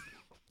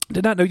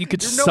 Did not know you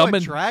could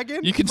summon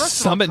dragon. You can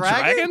summon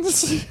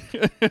dragons.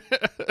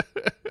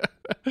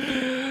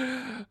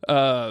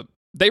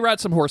 They ride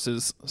some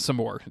horses some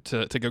more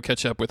to go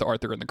catch up with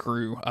Arthur and the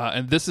crew.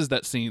 And this is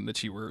that scene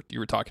that you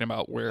were talking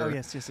about where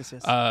yes.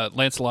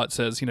 Lancelot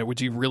says, are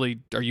you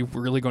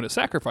really going to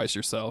sacrifice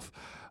yourself?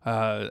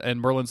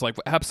 And Merlin's like,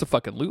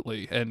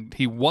 abso-fucking-lutely. And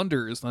he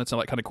wonders,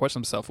 Lancelot kind of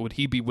questions himself, would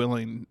he be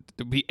willing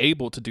to be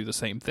able to do the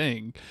same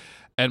thing?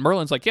 And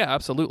Merlin's like, yeah,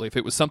 absolutely. If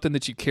it was something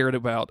that you cared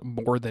about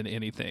more than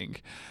anything.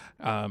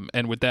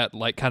 And with that,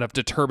 like, kind of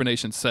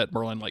determination set,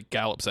 Merlin, like,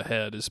 gallops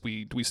ahead as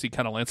we see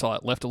kind of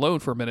Lancelot left alone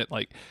for a minute,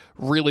 like,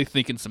 really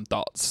thinking some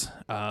thoughts.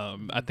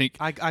 I think...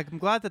 I'm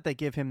glad that they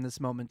give him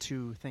this moment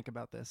to think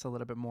about this a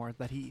little bit more,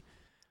 that he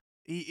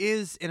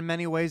is, in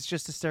many ways,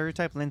 just a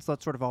stereotype.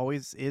 Lancelot sort of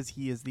always is.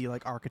 He is the,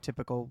 like,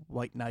 archetypical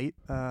white knight.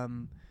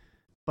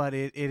 But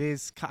it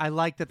is, I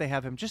like that they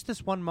have him just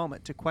this one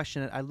moment to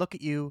question it. I look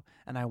at you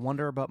and I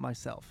wonder about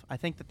myself. I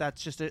think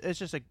that's just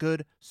a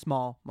good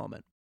small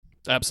moment.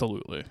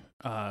 Absolutely.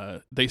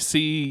 They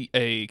see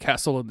a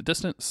castle in the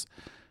distance,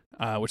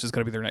 which is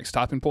going to be their next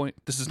stopping point.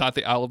 This is not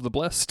the Isle of the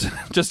Blessed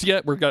just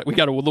yet. We got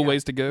a little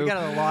ways to go. We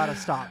got a lot of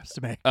stops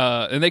to make.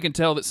 And they can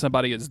tell that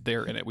somebody is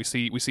there in it. We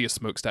see a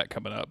smokestack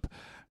coming up.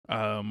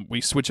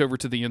 We switch over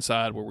to the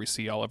inside where we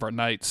see all of our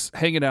knights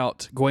hanging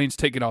out. Gawain's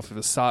taking off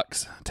his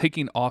socks,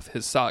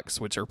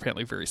 which are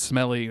apparently very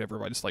smelly.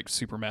 Everybody's like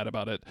super mad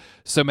about it.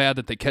 So mad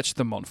that they catch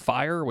them on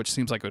fire, which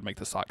seems like it would make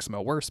the socks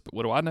smell worse. But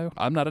what do I know?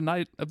 I'm not a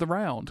knight of the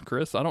round,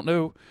 Chris. I don't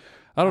know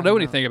I don't know know,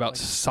 anything about like-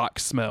 sock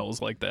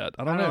smells like that.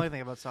 I I don't don't know know.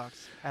 anything about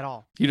socks at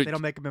all. You They don't-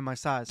 don't make them in my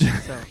size.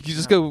 So, You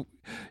just go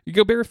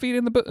bare feet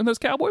in those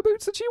cowboy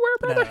boots that you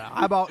wear, No,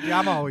 brother.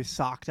 I'm always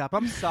socked up.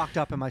 I'm socked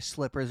up in my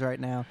slippers right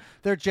now.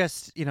 They're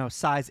just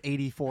size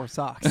 84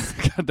 socks.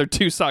 God, they're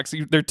two socks.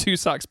 They're two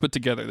socks put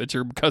together that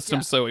you're custom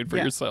Yeah. sewing for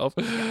Yeah. yourself.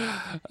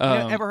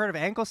 Ever heard of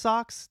ankle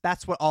socks?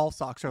 That's what all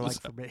socks are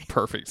like for me.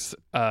 Perfect.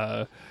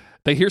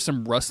 They hear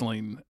some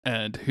rustling,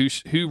 and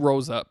who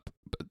rolls up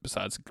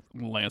besides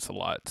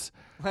Lancelot?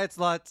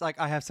 Lancelot's like,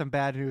 I have some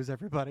bad news,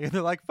 everybody. And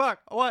they're like, fuck,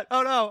 what?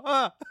 Oh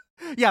no.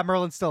 Yeah,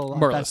 Merlin's still alive.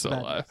 Merlin's That's still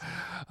bad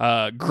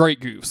alive. Great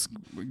goose,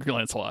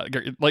 Lancelot.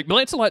 Like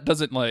Lancelot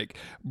doesn't like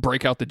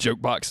break out the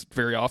joke box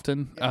very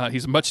often.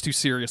 He's much too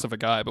serious of a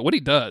guy, but what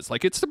he does,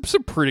 like, it's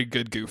some pretty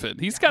good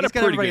goofing. He's got He's a got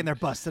pretty everybody good. in there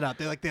busted up.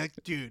 They're like,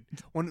 dude,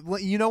 when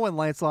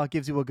Lancelot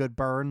gives you a good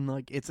burn,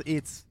 like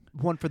it's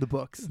one for the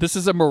books. This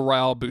is a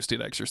morale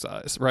boosting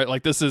exercise, right?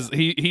 Like, this is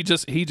he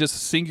just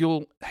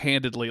single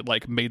handedly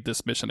like made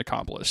this mission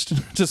accomplished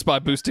just by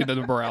boosting the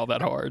morale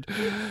that hard.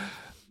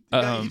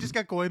 You just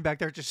got going back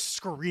there just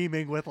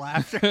screaming with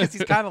laughter because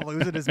he's kind of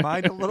losing his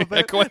mind a little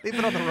bit. They've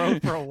been on the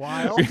road for a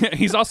while.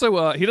 He's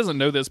also he doesn't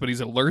know this, but he's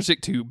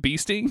allergic to bee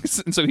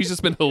stings, and so he's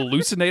just been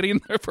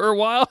hallucinating for a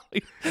while.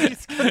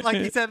 He's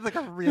had like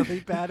a really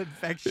bad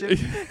infection.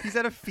 He's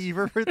had a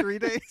fever for 3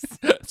 days.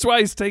 That's why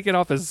he's taking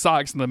off his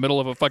socks in the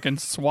middle of a fucking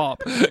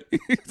swamp.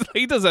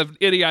 He doesn't have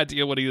any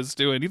idea what he is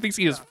doing. He thinks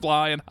he is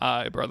flying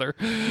high, brother.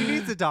 He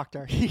needs a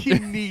doctor. He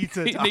needs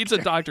a He doctor. needs a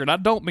doctor, and I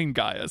don't mean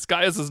Gaius.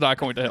 Gaius is not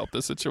going to help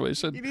this situation.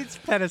 He needs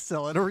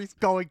penicillin or he's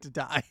going to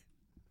die.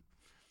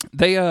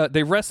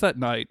 They rest that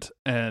night,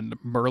 and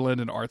Merlin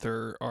and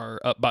Arthur are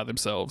up by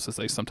themselves, as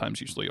they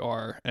sometimes usually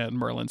are. And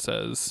Merlin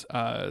says,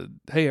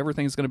 "Hey,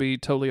 everything's going to be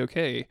totally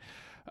okay,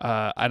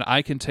 and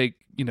I can take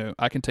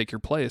your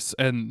place."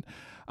 And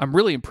I'm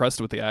really impressed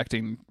with the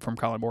acting from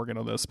Colin Morgan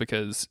on this,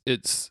 because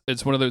it's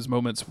one of those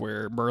moments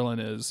where Merlin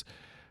is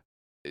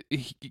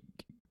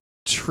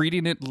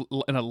treating it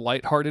in a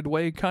lighthearted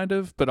way, kind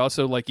of, but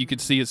also like you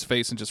could see his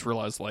face and just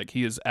realize like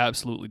he is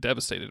absolutely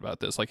devastated about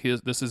this. Like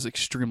this is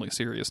extremely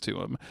serious to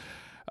him.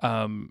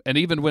 And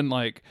even when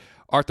like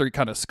Arthur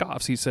kind of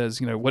scoffs, he says,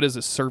 what is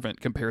a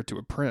servant compared to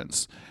a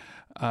prince?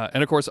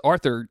 And of course,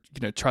 Arthur,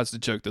 tries to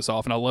joke this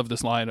off, and I love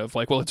this line of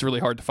like, "Well, it's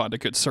really hard to find a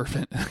good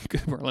servant."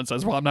 Merlin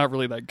says, "Well, I'm not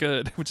really that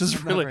good," which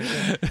is really,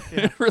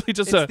 really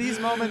just it's these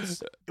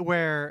moments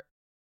where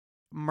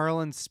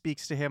Merlin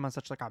speaks to him on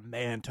such like a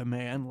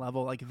man-to-man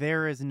level. Like,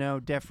 there is no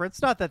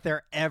difference. Not that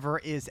there ever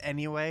is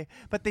anyway,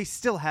 but they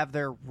still have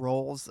their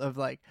roles of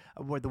like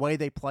the way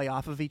they play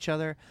off of each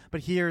other.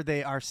 But here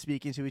they are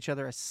speaking to each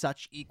other as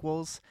such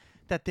equals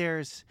that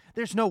there's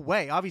no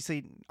way.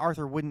 Obviously,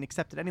 Arthur wouldn't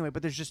accept it anyway,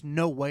 but there's just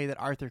no way that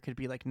Arthur could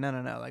be like, no,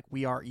 like,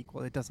 we are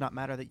equal. It does not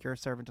matter that you're a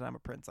servant and I'm a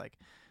prince. Like,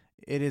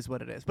 it is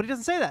what it is. But he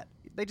doesn't say that.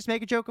 They just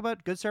make a joke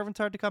about good servants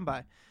hard to come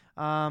by.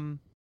 And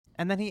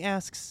then he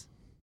asks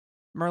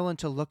Merlin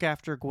to look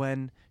after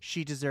Gwen.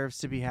 She deserves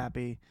to be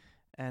happy.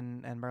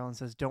 And Merlin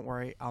says, "Don't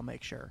worry, I'll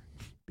make sure,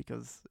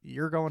 because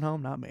you're going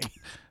home, not me."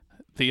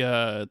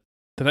 The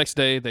next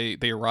day,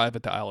 they arrive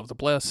at the Isle of the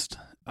Blessed.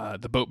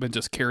 The boatman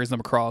just carries them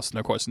across,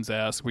 no questions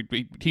asked.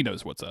 He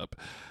knows what's up.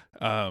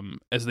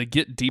 As they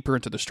get deeper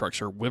into the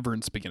structure,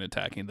 wyverns begin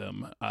attacking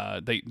them.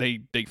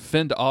 They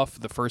fend off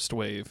the first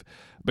wave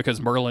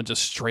because Merlin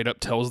just straight up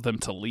tells them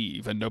to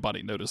leave, and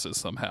nobody notices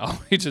somehow.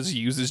 He just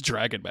uses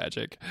dragon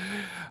magic.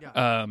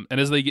 Yeah. And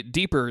as they get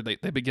deeper, they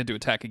begin to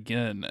attack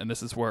again, and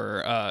this is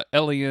where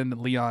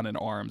Elian, Leon, and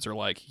Arms are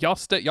like,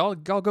 y'all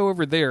go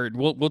over there, and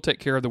we'll take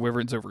care of the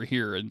wyverns over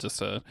here, and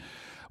just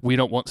we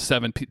don't want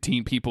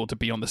 17 people to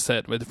be on the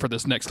set for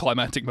this next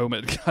climactic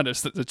moment kind of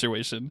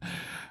situation.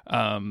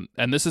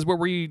 And this is where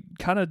we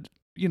kind of,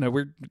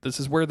 this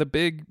is where the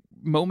big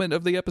moment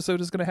of the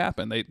episode is going to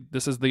happen.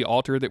 This is the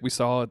altar that we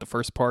saw at the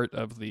first part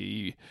of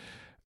the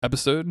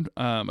episode,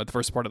 at the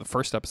first part of the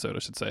first episode, I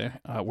should say,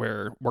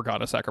 where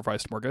Morgana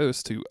sacrificed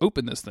Morgause to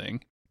open this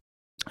thing.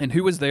 And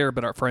who was there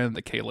but our friend,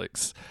 the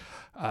Calyx?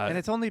 And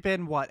it's only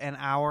been, an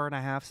hour and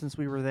a half since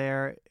we were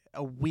there.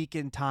 A week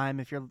in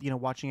time if you're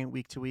watching it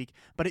week to week,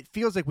 but it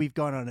feels like we've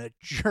gone on a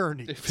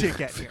journey to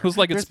get here. It feels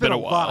like it's been a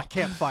while. Lot of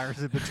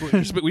campfires in between.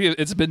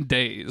 It's been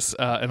days,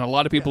 and a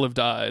lot of people have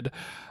died.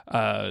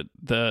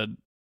 The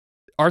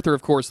Arthur,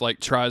 of course, like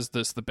tries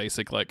the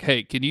basic like,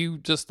 "Hey, can you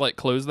just like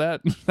close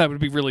that? That would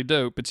be really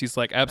dope." But she's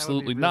like,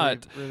 "Absolutely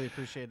not. Really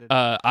appreciated.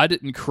 I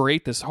didn't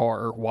create this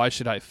horror. Why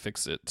should I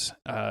fix it?"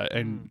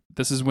 And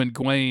this is when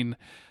Gawain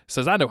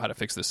says, "I know how to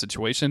fix this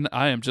situation.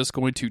 I am just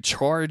going to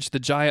charge the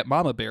giant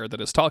mama bear that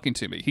is talking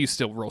to me." He's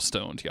still real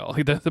stoned, y'all.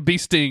 The bee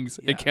stings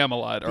at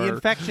Camelot the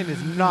infection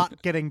is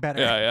not getting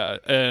better. Yeah.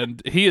 And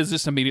he is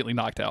just immediately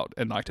knocked out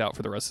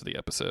for the rest of the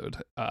episode.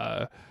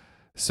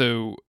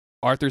 So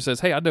Arthur says,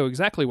 "Hey, I know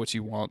exactly what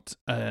you want,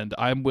 and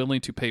I'm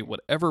willing to pay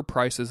whatever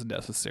price is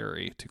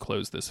necessary to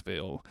close this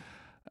veil."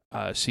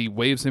 She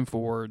waves him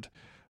forward.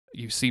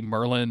 You see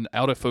Merlin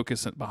out of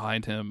focus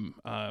behind him,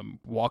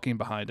 walking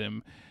behind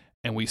him.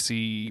 and we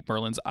see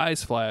Merlin's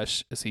eyes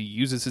flash as he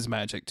uses his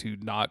magic to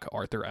knock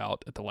Arthur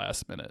out at the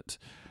last minute.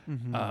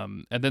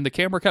 And then the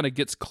camera kind of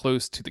gets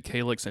close to the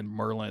Calyx and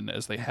Merlin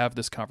as they have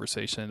this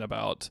conversation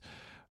about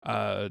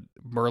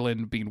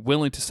Merlin being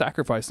willing to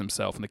sacrifice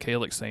himself, and the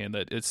Calyx saying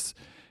that it's,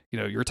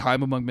 your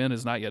time among men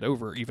is not yet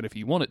over, even if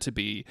you want it to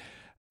be.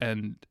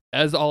 And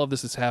as all of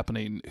this is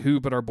happening, who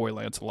but our boy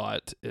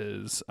Lancelot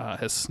has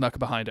snuck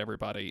behind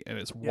everybody and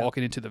is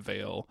walking into the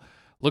Vale.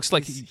 Looks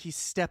like he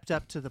stepped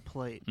up to the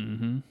plate.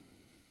 Mm-hmm.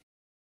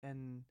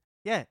 And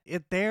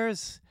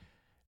there's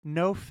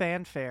no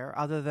fanfare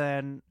other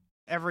than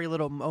every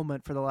little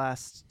moment for the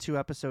last 2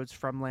 episodes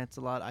from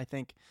Lancelot, I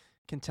think,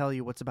 can tell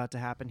you what's about to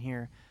happen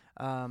here.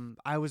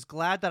 I was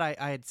glad that I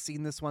had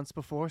seen this once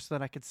before so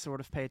that I could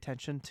sort of pay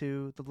attention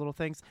to the little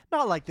things.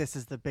 Not like this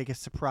is the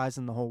biggest surprise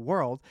in the whole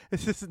world.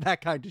 This isn't that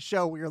kind of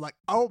show where you're like,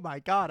 oh my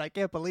God, I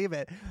can't believe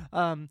it.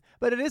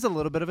 But it is a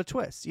little bit of a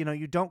twist.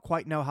 You don't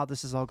quite know how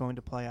this is all going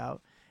to play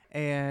out.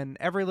 And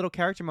every little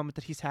character moment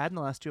that he's had in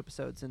the last 2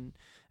 episodes and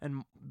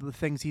the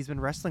things he's been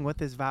wrestling with,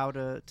 his vow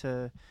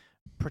to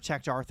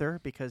protect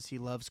Arthur because he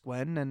loves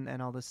Gwen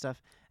and all this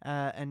stuff.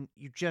 And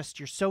you're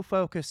so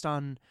focused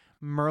on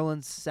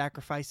Merlin's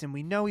sacrifice, and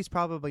we know he's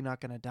probably not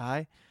going to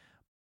die.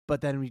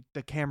 But then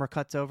the camera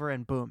cuts over,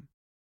 and boom,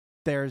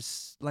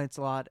 there's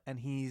Lancelot, and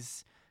he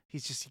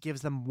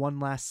gives them one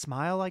last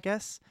smile, I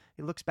guess.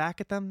 He looks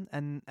back at them,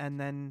 and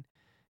then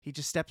he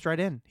just steps right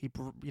in. He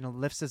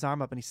lifts his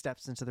arm up and he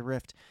steps into the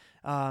rift.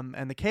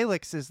 And the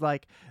Calyx is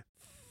like,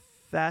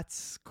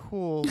 that's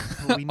cool.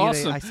 We need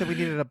Awesome. I said we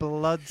needed a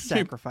blood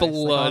sacrifice.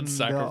 Blood on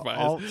sacrifice.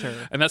 The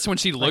altar. And that's when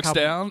she looks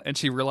down and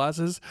she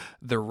realizes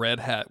the red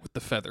hat with the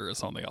feather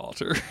is on the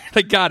altar.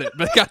 They got it.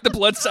 They got the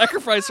blood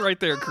sacrifice right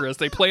there, Chris.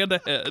 They planned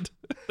ahead.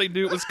 They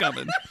knew it was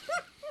coming.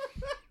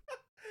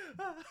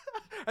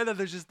 And then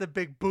there's just the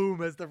big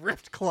boom as the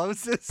rift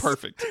closes.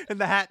 Perfect. And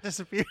the hat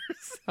disappears.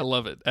 I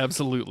love it.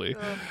 Absolutely.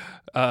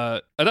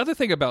 Another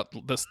thing about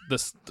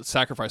this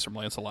sacrifice from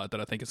Lancelot that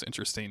I think is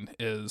interesting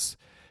is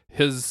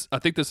I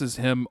think this is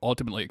him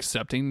ultimately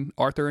accepting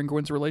Arthur and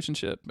Gwen's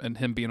relationship and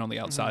him being on the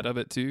outside of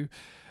it too.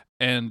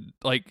 And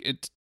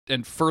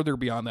and further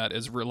beyond that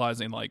is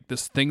realizing like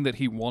this thing that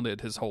he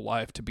wanted his whole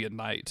life to be a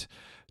knight,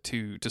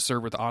 to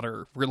serve with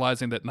honor,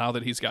 realizing that now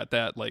that he's got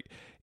that, like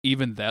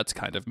even that's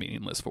kind of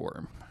meaningless for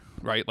him.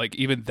 Right? Like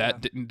even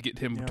that didn't get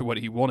him to what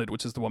he wanted,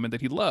 which is the woman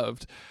that he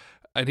loved.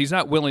 And he's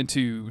not willing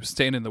to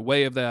stand in the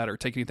way of that or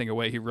take anything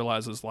away. He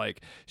realizes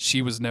like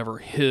she was never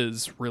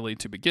his really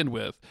to begin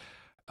with.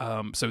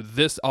 So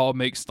this all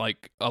makes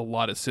like a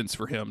lot of sense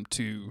for him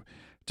to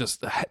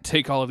just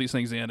take all of these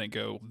things in and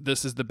go,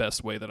 this is the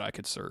best way that I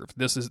could serve.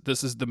 This is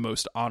the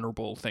most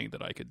honorable thing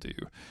that I could do.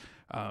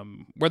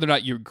 Whether or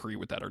not you agree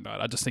with that or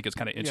not, I just think it's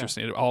kind of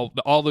interesting. Yeah.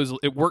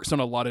 It works on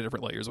a lot of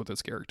different layers with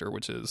this character,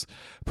 which is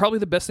probably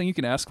the best thing you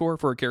can ask for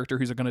a character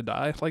who's going to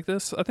die like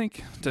this, I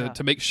think,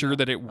 to make sure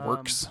that it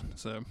works.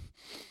 So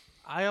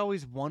I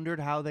always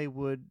wondered how they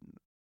would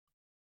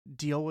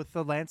deal with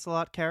the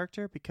Lancelot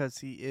character because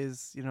he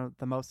is,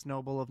 the most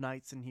noble of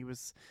knights and he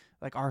was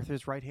like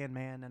Arthur's right-hand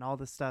man and all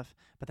this stuff.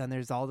 But then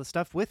there's all the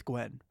stuff with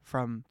Gwen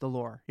from the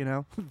lore,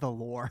 the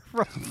lore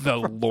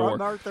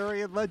from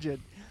Arthurian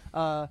legend.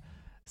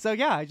 So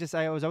yeah,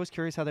 I was always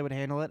curious how they would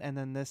handle it. And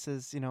then this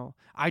is,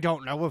 I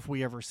don't know if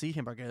we ever see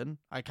him again.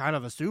 I kind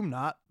of assume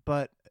not,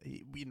 but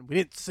we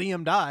didn't see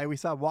him die. We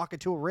saw him walk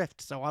into a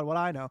rift. So what would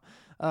I know?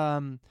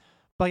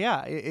 But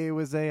yeah, it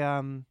was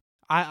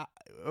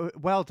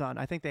well done.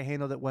 I think they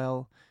handled it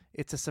well.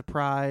 It's a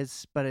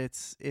surprise, but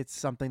it's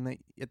something that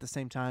at the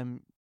same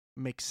time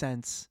makes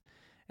sense.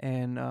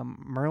 And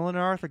Merlin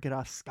and Arthur get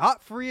off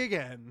scot-free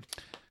again.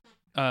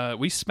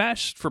 We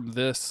smashed from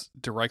this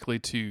directly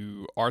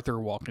to Arthur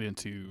walking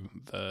into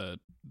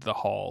the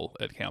hall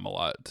at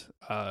Camelot.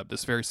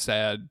 This very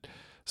sad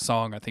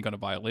song, I think, on a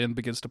violin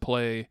begins to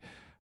play.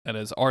 And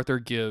as Arthur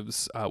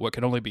gives what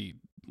can only be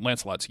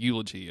Lancelot's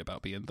eulogy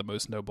about being the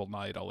most noble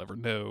knight I'll ever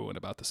know and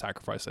about the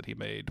sacrifice that he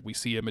made, we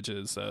see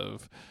images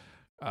of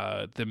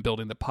them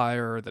building the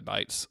pyre, the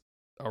knights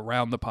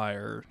around the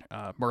pyre,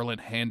 Merlin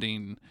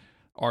handing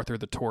Arthur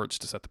the torch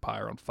to set the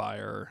pyre on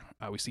fire.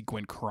 We see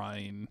Gwen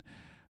crying.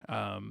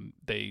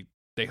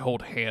 They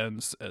hold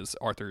hands as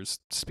Arthur's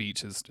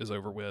speech is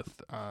over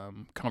with,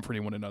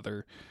 comforting one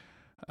another.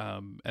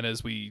 And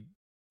as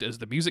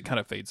the music kind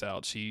of fades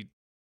out, she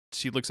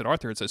looks at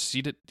Arthur and says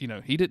he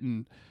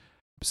didn't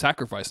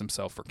sacrifice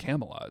himself for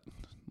Camelot.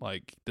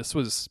 Like this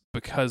was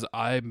because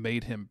I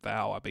made him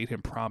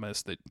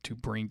promise that to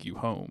bring you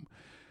home.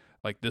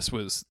 Like this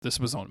was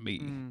on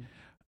me.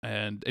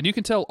 And you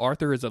can tell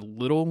Arthur is a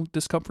little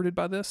discomforted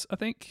by this, I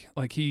think.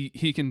 Like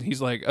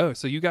he's like, oh,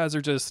 so you guys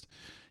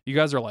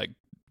are like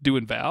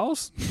doing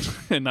vows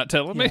and not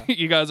telling me.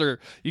 You guys are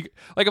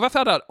like, if I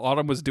found out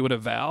Autumn was doing a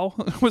vow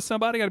with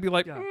somebody, I'd be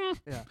like,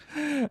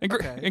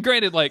 And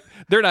granted, like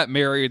they're not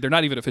married, they're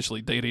not even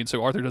officially dating,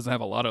 so Arthur doesn't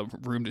have a lot of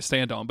room to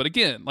stand on. But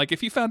again, like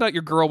if you found out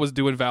your girl was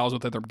doing vows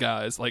with other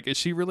guys, like is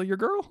she really your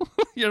girl?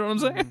 You know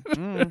what I'm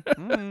saying?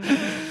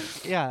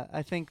 yeah,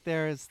 I think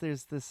there's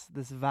this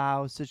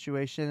vow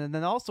situation, and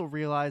then also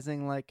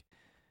realizing like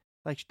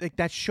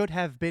that should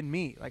have been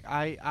me. Like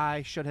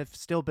I should have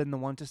still been the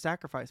one to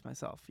sacrifice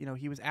myself. You know,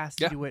 he was asked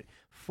to do it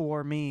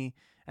for me,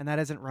 and that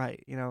isn't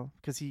right. You know,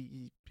 because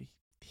he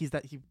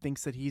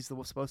thinks that he's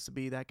supposed to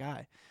be that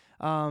guy.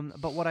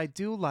 But what I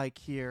do like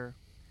here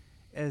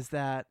is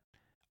that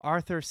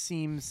Arthur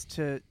seems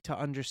to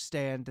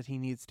understand that he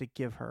needs to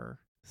give her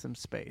some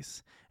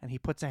space, and he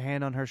puts a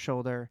hand on her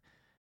shoulder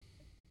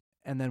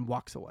and then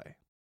walks away.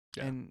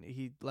 Yeah. And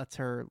he lets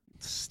her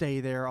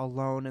stay there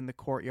alone in the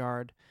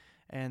courtyard.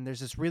 And there's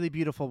this really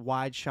beautiful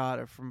wide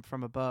shot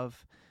from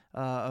above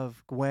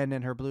of Gwen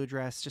in her blue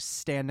dress just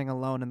standing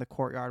alone in the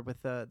courtyard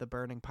with the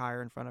burning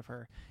pyre in front of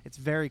her. It's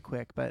very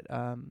quick, but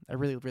I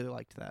really, really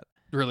liked that.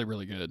 Really,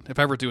 really good. If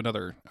I ever do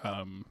another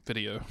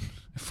video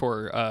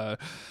for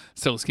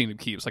Stella's Kingdom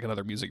Keeps, like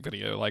another music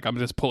video, like I'm going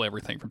to just pull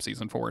everything from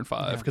season 4 and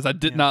 5 because I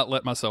did not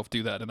let myself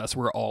do that, and that's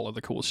where all of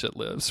the cool shit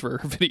lives for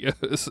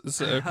videos.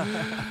 So,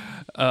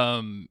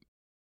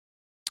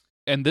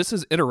 and this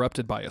is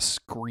interrupted by a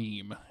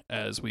scream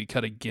as we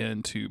cut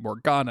again to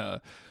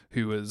Morgana,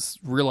 who is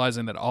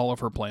realizing that all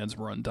of her plans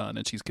were undone,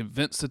 and she's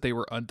convinced that they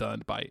were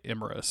undone by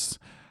Emrys.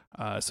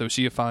 So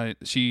she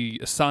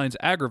assigns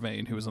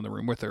Agravain, who was in the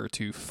room with her,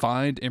 to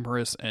find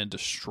Emrys and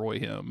destroy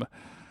him.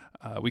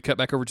 We cut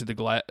back over to the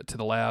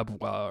lab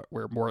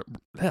where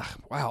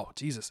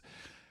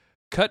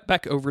Cut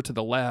back over to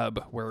the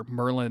lab where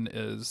Merlin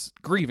is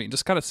grieving,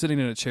 just kind of sitting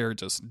in a chair,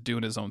 just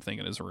doing his own thing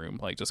in his room,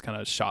 like just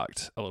kind of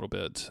shocked a little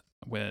bit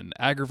when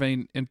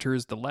Agravain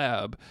enters the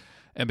lab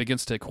and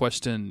begins to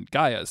question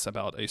Gaius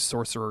about a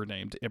sorcerer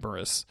named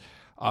Emrys,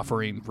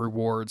 offering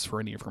rewards for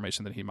any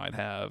information that he might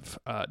have,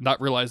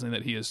 not realizing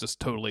that he is just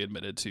totally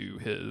admitted to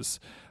his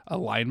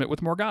alignment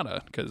with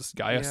Morgana, because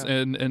Gaius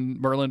and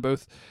Merlin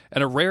both,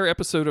 and a rare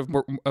episode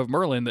of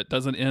Merlin that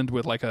doesn't end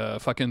with like a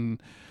fucking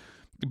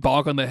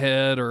bonk on the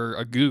head or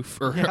a goof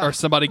or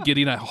somebody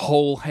getting a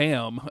whole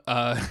ham.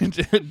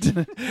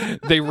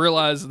 They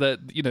realize that,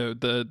 you know,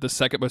 the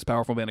second most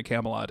powerful man in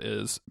Camelot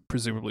is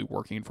presumably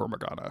working for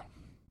Morgana.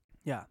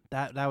 Yeah,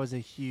 that was a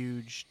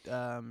huge,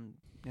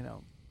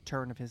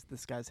 turn of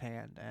this guy's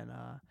hand, and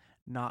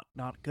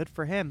not good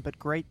for him, but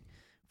great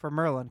for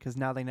Merlin, because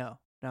now they know.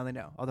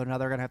 Although now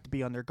they're gonna have to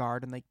be on their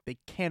guard, and they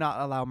cannot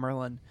allow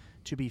Merlin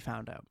to be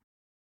found out.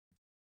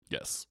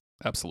 Yes,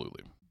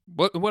 absolutely.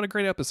 What a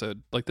great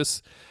episode! Like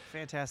this,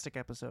 fantastic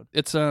episode.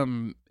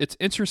 It's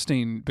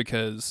interesting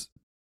because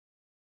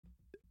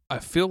I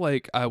feel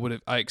like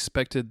I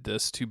expected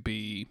this to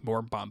be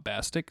more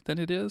bombastic than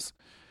it is.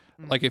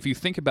 Like if you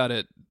think about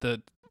it,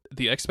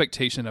 the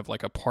expectation of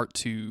like a part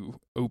 2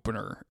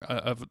 opener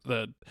of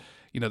the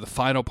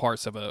final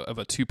parts of a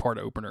 2-part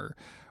opener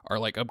are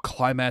like a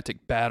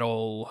climactic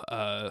battle,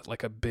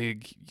 like a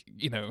big,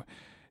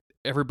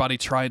 everybody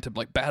trying to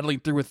like battling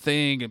through a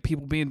thing and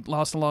people being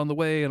lost along the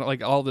way and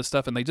like all this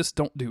stuff, and they just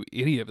don't do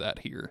any of that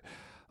here.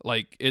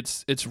 Like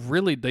it's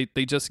really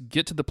they just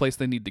get to the place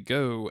they need to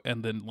go,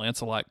 and then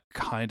Lancelot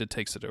kind of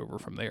takes it over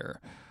from there.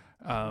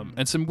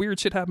 And some weird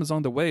shit happens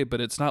on the way,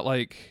 but it's not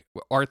like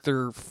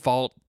Arthur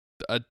fought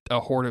a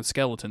horde of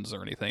skeletons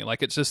or anything.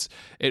 Like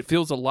it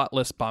feels a lot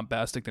less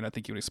bombastic than I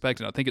think you would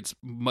expect, and I think it's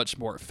much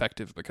more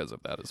effective because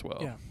of that as well.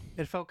 Yeah,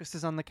 it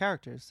focuses on the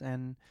characters,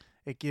 and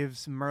it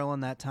gives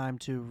Merlin that time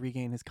to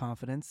regain his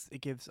confidence.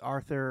 It gives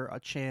Arthur a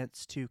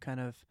chance to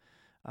kind of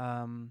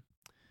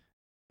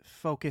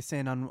focus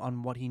in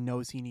on what he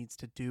knows he needs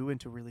to do and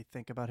to really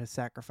think about his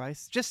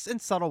sacrifice, just in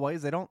subtle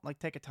ways. They don't like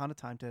take a ton of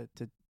time to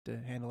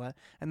handle that.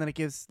 And then it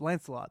gives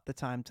Lancelot the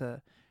time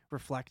to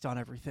reflect on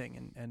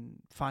everything and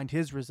find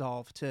his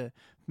resolve to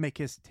make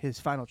his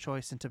final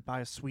choice and to buy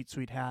a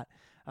sweet hat.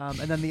 And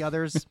then the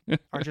others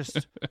are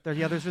just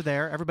the others are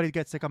there. Everybody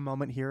gets like a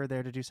moment here or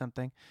there to do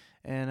something.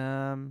 And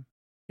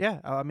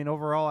I mean,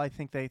 overall, I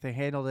think they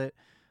handled it.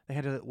 They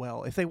handled it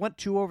well. If they went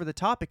too over the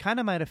top, it kind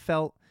of might have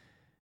felt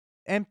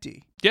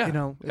empty.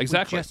 Yeah,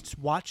 exactly. We just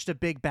watched a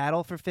big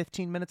battle for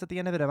 15 minutes at the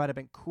end of it. It might have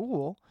been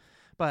cool.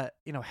 But,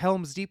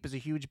 Helm's Deep is a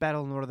huge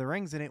battle in Lord of the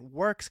Rings, and it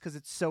works because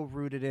it's so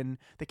rooted in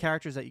the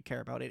characters that you care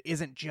about. It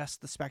isn't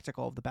just the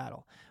spectacle of the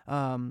battle.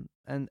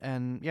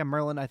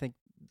 Merlin, I think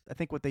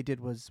what they did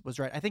was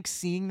right. I think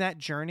seeing that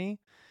journey,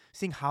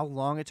 seeing how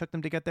long it took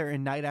them to get there,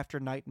 and night after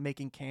night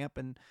making camp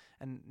and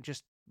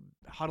just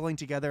huddling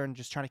together and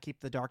just trying to keep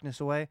the darkness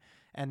away,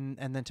 and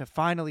then to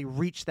finally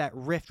reach that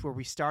rift where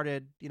we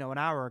started, an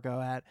hour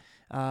ago at,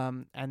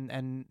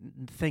 and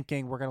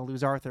thinking we're going to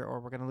lose Arthur or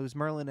we're going to lose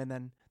Merlin, and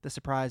then the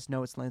surprise,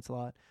 no, it's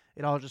Lancelot.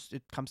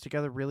 It comes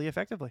together really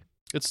effectively.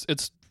 It's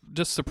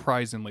just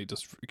surprisingly,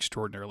 just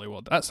extraordinarily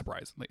well. Not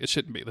surprisingly, it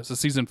shouldn't be. This is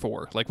season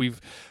 4. Like we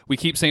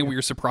keep saying we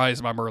were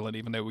surprised by Merlin,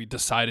 even though we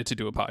decided to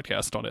do a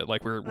podcast on it.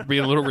 Like we're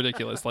being a little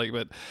ridiculous. Like,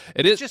 but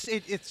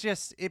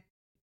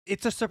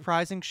it's a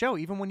surprising show,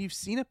 even when you've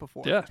seen it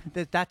before. Yeah,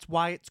 that's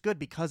why it's good,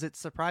 because it's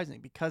surprising,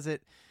 because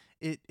it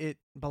it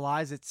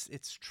belies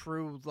its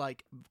true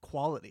like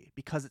quality,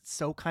 because it's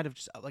so kind of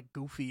just like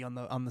goofy on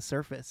the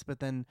surface, but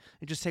then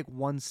it just take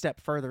one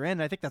step further in.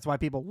 I think that's why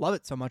people love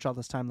it so much all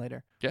this time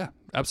later. Yeah,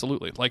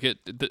 absolutely. Like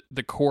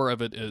the core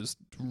of it is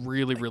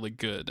really, really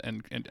good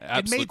and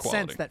absolute It made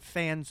quality. sense that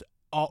fans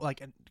all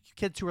like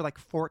kids who are like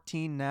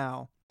 14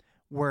 now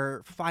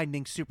were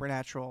finding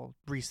Supernatural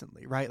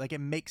recently, right? Like it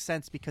makes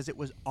sense because it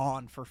was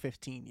on for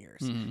 15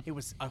 years. It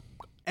was a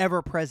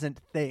ever-present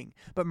thing.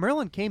 But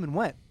Merlin came and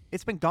went.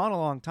 It's been gone a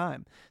long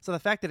time. So the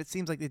fact that it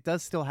seems like it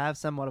does still have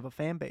somewhat of a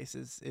fan base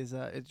is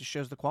it just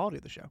shows the quality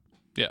of the show.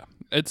 Yeah,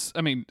 it's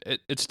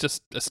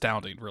just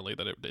astounding, really,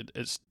 that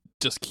it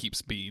just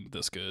keeps being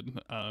this good,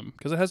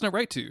 because it has no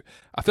right to.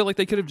 I feel like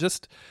they could have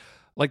just,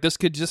 like, this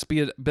could just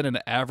been an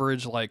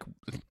average, like,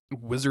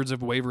 Wizards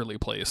of Waverly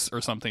Place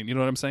or something. You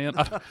know what I'm saying?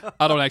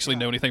 I don't actually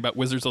know anything about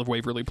Wizards of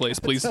Waverly Place.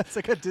 Please, It's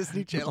like a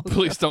Disney Channel.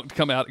 please don't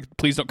come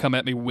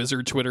at me,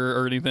 Wizard Twitter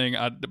or anything.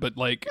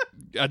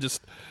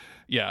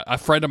 Yeah, a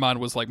friend of mine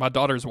was like, my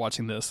daughter's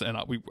watching this, and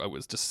I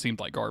was just seemed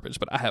like garbage,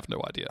 but I have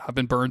no idea. I've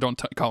been burned on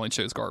calling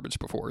shows garbage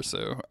before,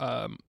 so.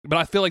 But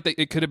I feel like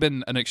it could have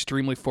been an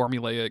extremely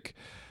formulaic.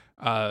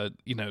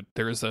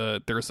 There's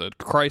a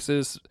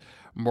crisis.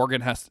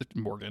 Merlin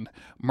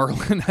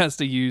has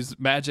to use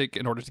magic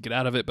in order to get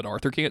out of it, but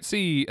Arthur can't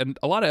see, and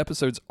a lot of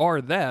episodes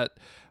are that.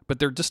 But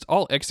they're just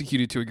all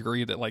executed to a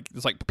degree that like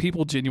it's like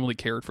people genuinely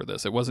cared for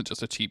this. It wasn't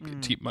just a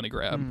cheap money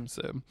grab.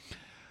 So.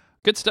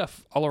 Good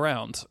stuff all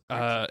around.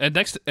 And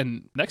next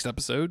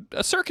episode,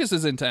 a circus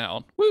is in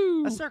town.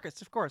 Woo! A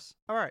circus, of course.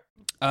 All right.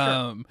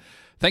 Sure.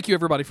 Thank you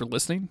everybody for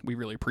listening. We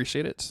really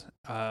appreciate it.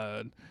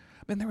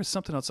 Man, there was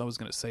something else I was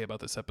going to say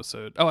about this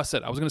episode. Oh, I was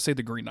going to say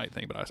the Green Knight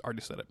thing, but I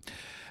already said it.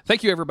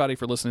 Thank you everybody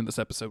for listening to this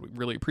episode. We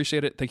really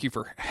appreciate it. Thank you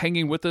for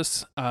hanging with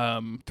us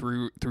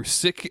through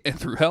sick and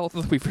through health.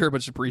 We very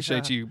much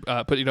appreciate you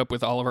putting up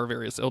with all of our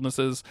various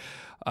illnesses.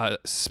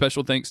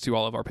 Special thanks to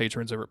all of our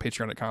patrons over at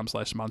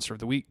patreon.com/monster of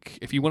the week.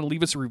 If you want to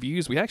leave us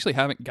reviews, we actually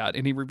haven't got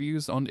any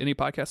reviews on any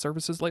podcast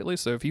services lately.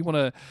 So if you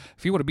want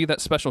to be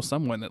that special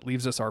someone that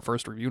leaves us our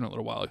first review in a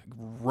little while,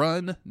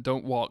 run,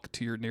 don't walk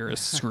to your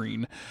nearest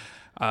screen.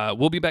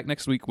 We'll be back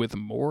next week with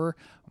more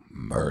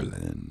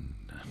Merlin.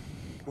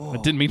 Whoa. I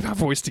didn't mean my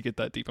voice to get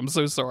that deep. I'm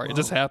so sorry. Whoa. It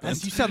just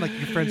happened. You sound like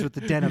you're friends with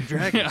the Denim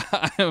Dragon. Yeah,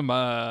 I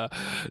am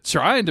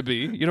trying to be.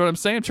 You know what I'm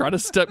saying? Trying to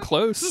step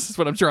close is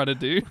what I'm trying to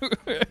do.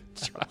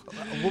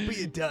 We'll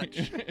be in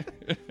touch.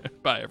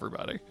 Bye,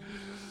 everybody.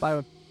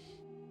 Bye.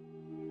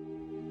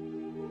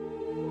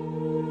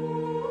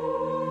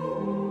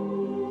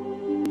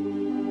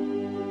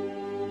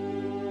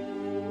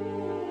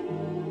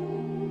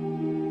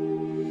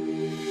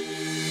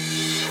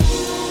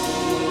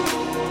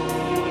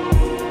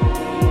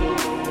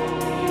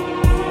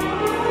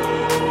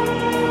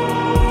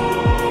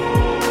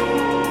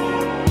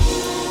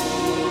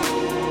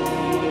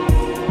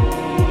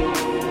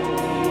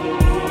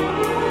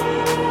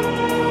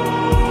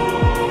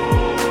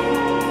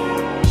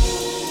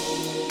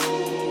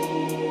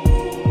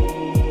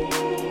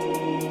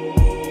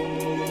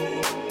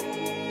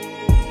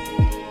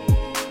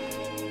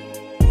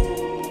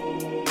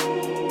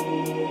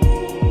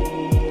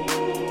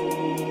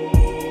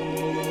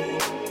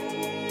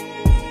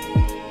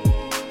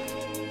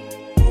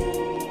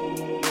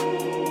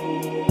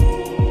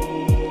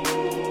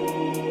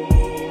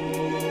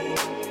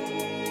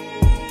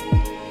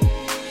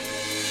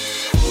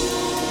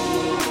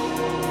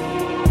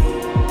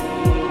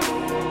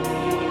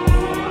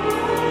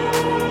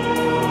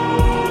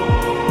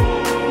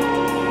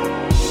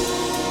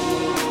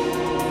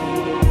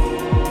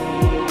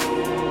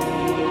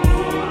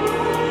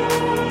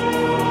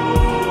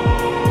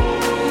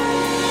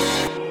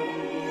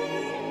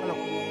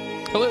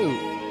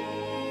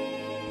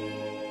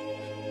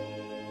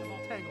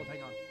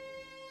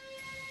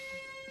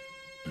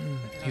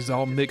 He's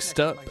all mixed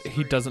up.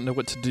 He doesn't know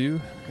what to do.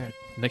 Okay.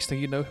 Next thing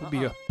you know, he'll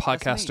be a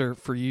podcaster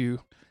for you.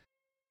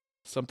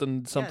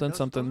 Something. Those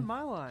are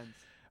my lines.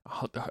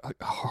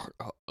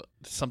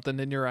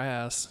 Something in your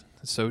ass.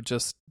 So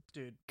just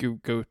Dude.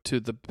 go to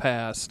the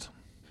past.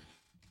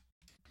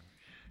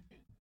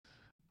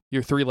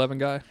 You're 311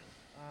 guy?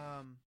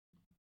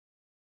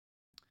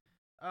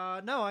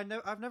 No,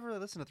 I've never really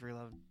listened to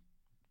 311.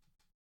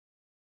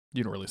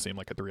 You don't really seem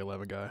like a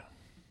 311 guy.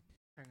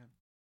 Hang on.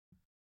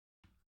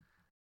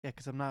 Yeah,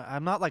 because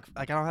I'm not like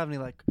I don't have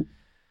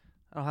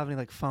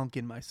any funk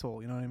in my soul.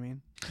 You know what I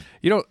mean?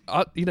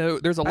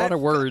 There's a lot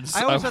of words.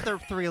 I always thought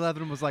that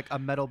 311 was like a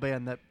metal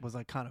band that was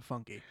like kind of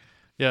funky.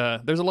 Yeah,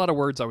 there's a lot of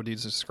words I would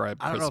use to describe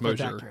I don't Chris know if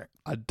that's Mosier. accurate.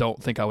 I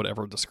don't think I would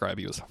ever describe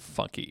you as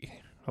funky.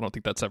 I don't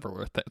think that's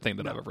ever a thing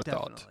that I've ever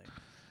thought.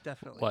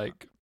 Definitely.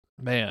 Like,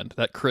 man,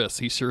 that Chris,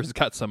 he sure has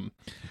got some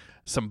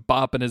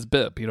bop in his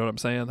bip. You know what I'm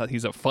saying? That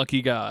he's a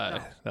funky guy.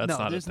 That's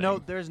not a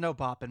thing. There's no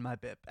bop in my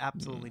bip.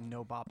 Absolutely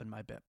no bop in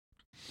my bip.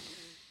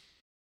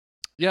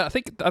 Yeah, I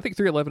think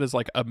 311 is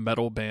like a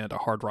metal band, a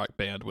hard rock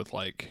band with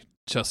like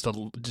just a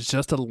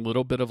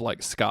little bit of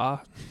like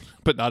ska,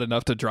 but not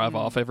enough to drive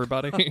off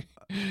everybody.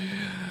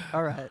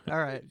 All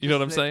right. You know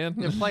what I'm They- saying?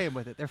 They're playing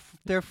with it.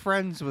 They're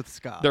friends with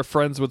ska. They're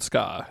friends with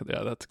ska.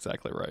 Yeah, that's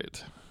exactly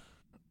right.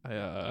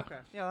 Okay.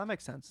 Yeah, that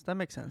makes sense.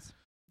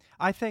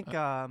 I think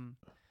I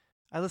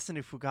listen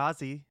to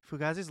Fugazi.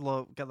 Fugazi's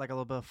got like a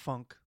little bit of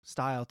funk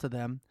style to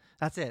them.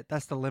 That's it.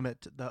 That's the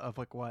limit of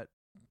like what.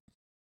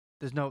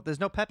 There's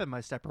no pep in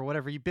my step or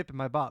whatever. You bip in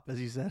my bop, as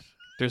you said.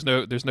 There's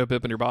no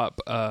bip in your bop.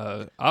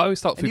 I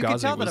always thought And you can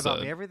Fugazi tell that was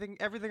about me.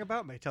 Everything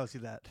about me tells you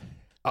that.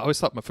 I always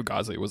thought my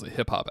Fugazi was a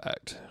hip hop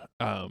act.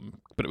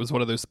 But it was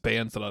one of those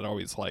bands that I'd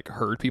always like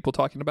heard people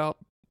talking about.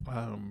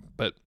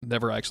 But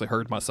never actually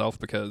heard myself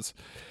because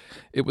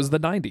it was the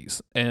 90s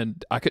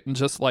and I couldn't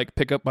just like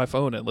pick up my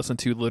phone and listen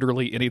to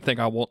literally anything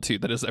I want to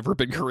that has ever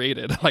been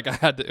created. Like I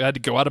had to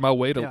go out of my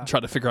way to try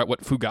to figure out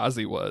what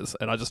Fugazi was,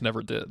 and I just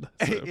never did.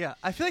 So. Yeah,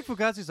 I feel like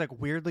Fugazi's like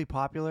weirdly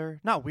popular.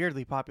 Not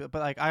weirdly popular,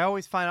 but like I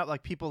always find out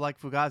like people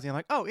like Fugazi. I'm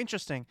like, oh,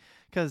 interesting,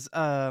 because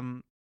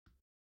I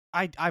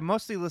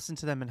mostly listened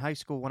to them in high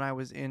school when I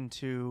was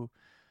into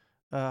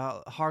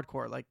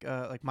hardcore,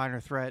 like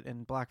Minor Threat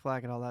and Black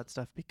Flag and all that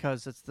stuff,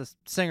 because it's the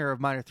singer of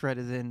Minor Threat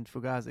is in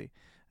Fugazi,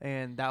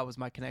 and that was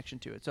my connection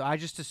to it. So I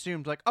just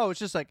assumed like, oh, it's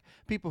just like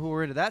people who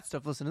were into that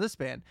stuff listen to this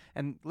band.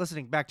 And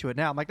listening back to it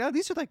now, I'm like, no,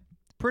 these are like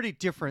pretty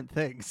different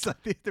things.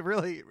 Like, there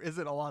really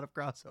isn't a lot of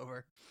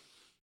crossover.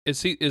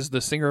 Is the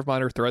singer of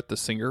Minor Threat the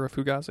singer of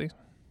Fugazi?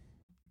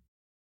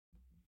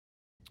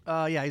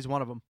 Yeah, he's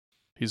one of them.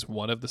 He's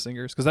one of the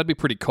singers, because that'd be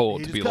pretty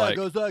cold to be like.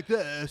 Goes like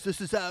this.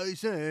 This is how he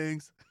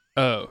sings.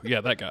 Oh,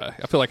 yeah, that guy.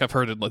 I feel like I've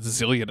heard a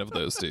zillion of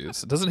those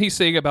dudes. Doesn't he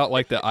sing about,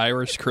 like, the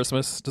Irish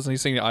Christmas? Doesn't he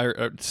sing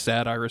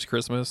Sad Irish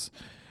Christmas?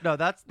 No,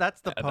 that's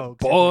the Pogues.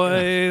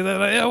 Boy,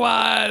 that I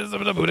was.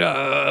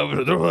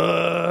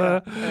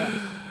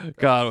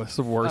 God, it's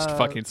the worst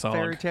fucking song.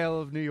 Fairy Tale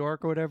of New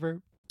York or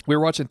whatever. We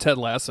were watching Ted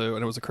Lasso,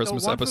 and it was a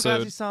Christmas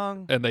episode. Fugazi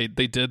song. And they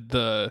did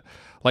the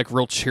like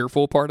real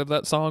cheerful part of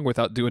that song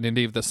without doing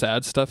any of the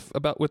sad stuff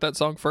with that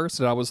song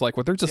first. And I was like,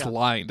 well, they're just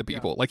lying to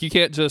people. Like you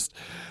can't just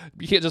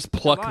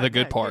pluck the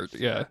good part.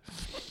 Yeah.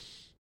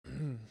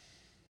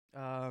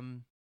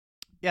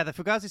 Yeah, the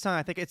Fugazi song,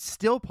 I think it's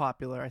still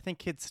popular. I think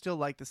kids still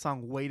like the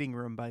song Waiting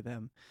Room by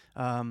them.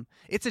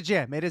 It's a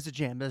jam. It is a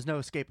jam. There's no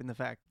escaping the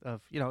fact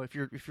of, if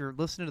you're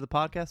listening to the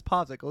podcast,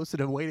 pause it, go listen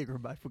to Waiting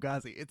Room by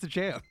Fugazi. It's a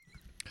jam.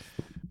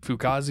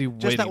 Fugazi Waiting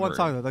Just that one Room.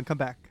 song though, then come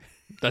back.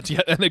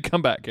 And they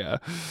come back, yeah.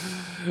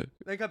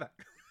 They come back.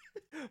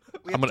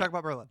 We have to talk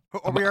about Berlin.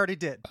 Or we already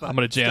did. But I'm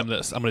gonna jam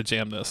this. I'm gonna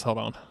jam this. Hold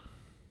on.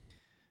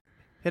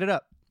 Hit it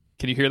up.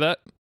 Can you hear that?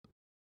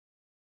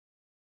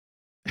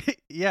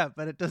 Yeah,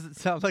 but it doesn't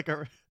sound like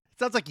it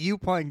sounds like you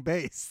playing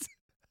bass.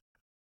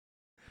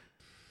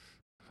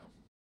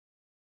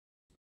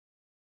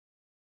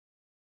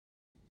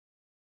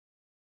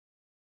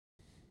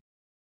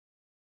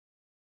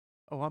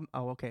 Oh,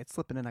 okay. It's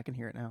slipping in. I can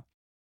hear it now.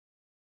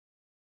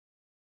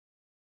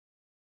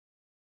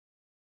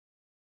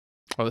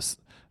 Oh, this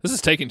is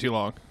taking too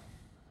long.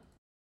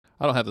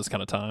 I don't have this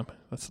kind of time.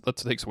 That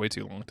takes way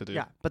too long to do.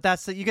 Yeah, but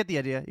you get the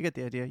idea. You're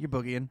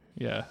boogieing.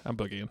 Yeah, I'm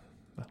boogieing.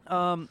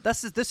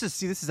 This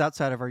is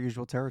outside of our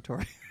usual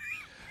territory.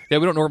 Yeah,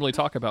 we don't normally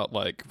talk about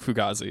like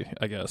Fugazi,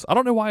 I guess. I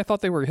don't know why I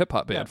thought they were a hip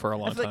hop band for a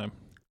long time.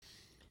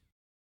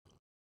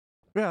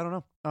 Yeah, I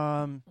don't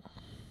know.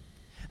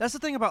 That's the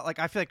thing about like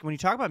I feel like when you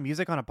talk about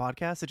music on a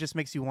podcast, it just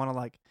makes you want to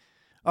like,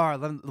 all right,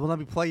 let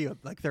me play you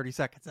like 30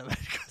 seconds of it,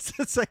 because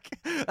it's like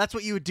that's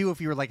what you would do if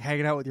you were like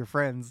hanging out with your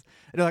friends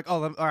and you're like,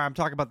 oh, all right, I'm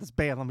talking about this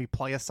band, let me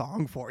play a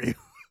song for you.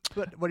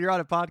 But when you're on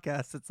a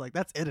podcast, it's like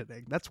that's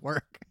editing, that's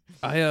work.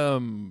 I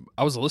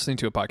was listening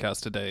to a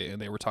podcast today,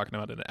 and they were talking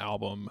about an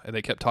album, and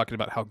they kept talking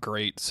about how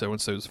great so and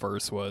so's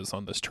verse was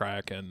on this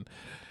track, and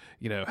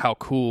how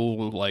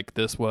cool like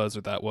this was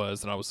or that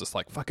was, and I was just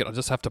like, fuck it, I'll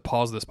just have to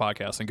pause this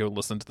podcast and go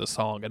listen to the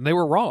song. And they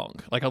were wrong.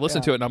 Like I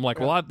listened to it and I'm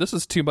like, well, this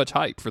is too much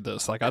hype for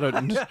this. Like I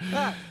don't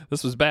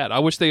this was bad. I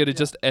wish they had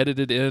just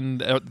edited in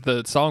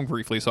the song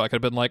briefly so I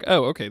could have been like,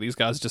 oh, okay, these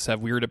guys just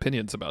have weird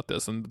opinions about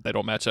this and they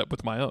don't match up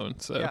with my own.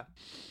 So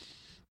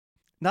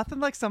nothing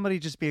like somebody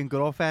just being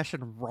good old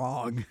fashioned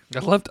wrong. I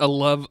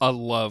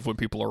love when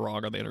people are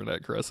wrong on the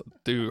internet, Chris.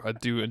 I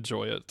do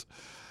enjoy it.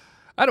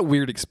 I had a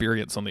weird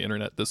experience on the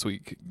internet this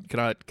week. Can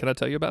I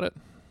tell you about it?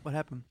 What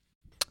happened?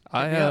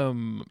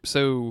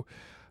 So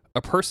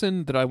a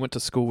person that I went to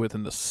school with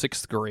in the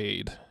 6th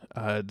grade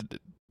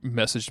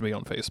messaged me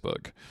on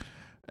Facebook,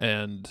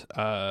 and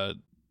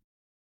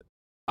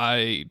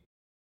I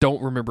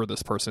don't remember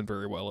this person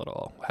very well at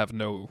all. I have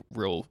no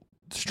real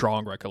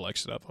strong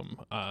recollection of him.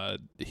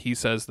 He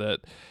says that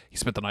he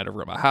spent the night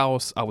over at my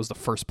house. I was the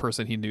first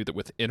person he knew that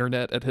with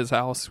internet at his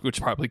house, which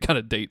probably kind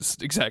of dates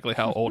exactly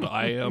how old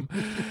I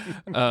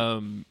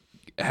am.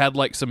 Had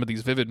like some of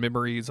these vivid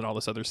memories and all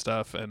this other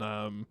stuff,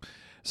 and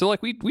so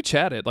like we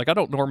chatted. Like I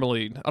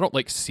don't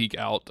like seek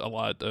out a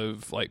lot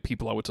of like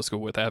people I went to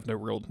school with. I have no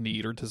real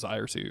need or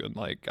desire to, and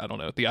like I don't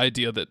know, the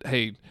idea that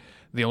hey,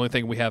 the only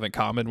thing we have in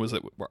common was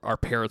that our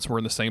parents were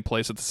in the same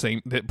place in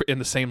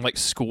the same like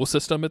school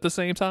system at the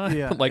same time.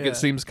 It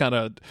seems kind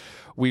of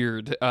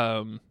weird.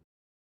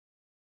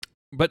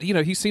 but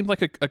he seemed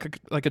like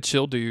a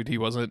chill dude. He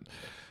wasn't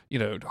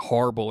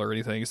horrible or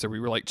anything. So we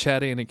were like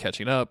chatting and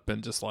catching up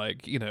and just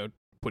like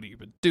what have you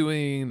been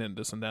doing and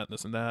this and that and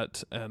this and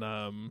that.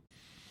 And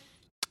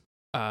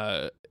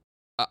I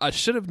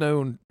should have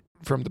known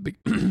from the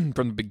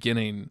from the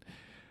beginning,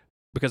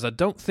 because I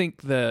don't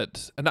think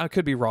that, and I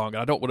could be wrong, and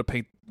I don't want to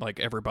paint like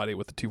everybody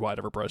with too wide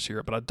of a brush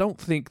here, but I don't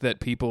think that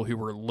people who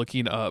were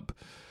looking up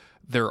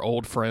their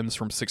old friends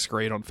from 6th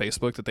grade on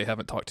Facebook that they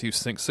haven't talked to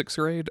since 6th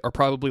grade are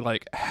probably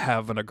like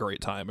having a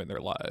great time in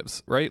their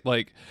lives, right?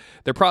 Like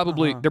they're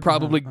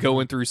probably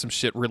going through some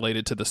shit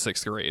related to the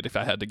 6th grade, if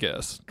I had to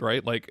guess,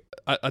 right? Like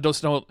I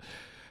just don't.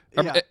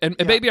 And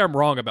maybe I'm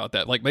wrong about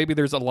that. Like maybe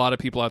there's a lot of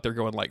people out there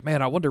going like,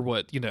 man, I wonder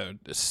what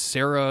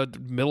Sarah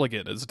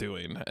Milligan is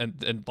doing,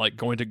 and like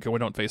going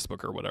on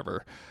Facebook or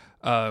whatever.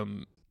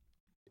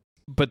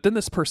 But then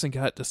this person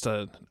got just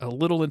a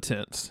little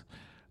intense.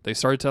 They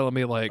started telling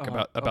me like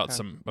about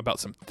some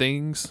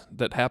things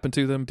that happened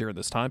to them during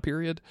this time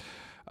period,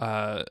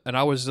 and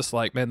I was just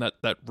like, man,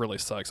 that really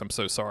sucks. I'm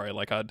so sorry.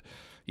 Like I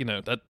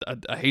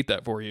hate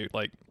that for you.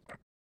 Like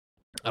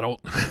I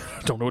don't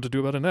know what to do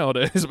about it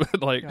nowadays.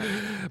 But like,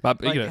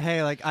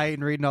 hey, like I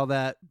ain't reading all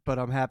that, but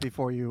I'm happy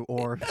for you.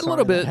 Or a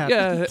little bit,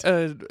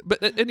 yeah.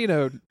 But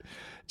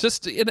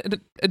just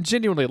and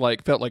genuinely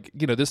like felt like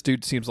this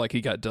dude seems like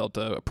he got dealt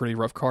a pretty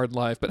rough card in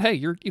life, but hey,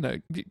 you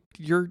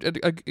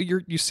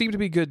seem to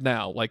be good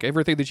now. Like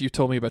everything that you've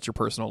told me about your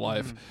personal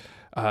life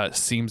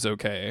seems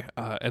okay.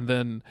 And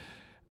then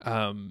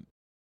and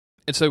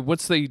so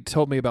once they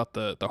told me about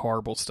the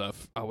horrible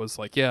stuff, I was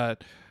like, yeah,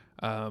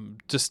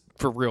 just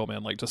for real,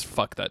 man, like just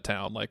fuck that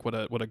town. Like what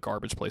a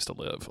garbage place to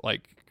live.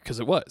 Like because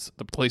it was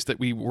the place that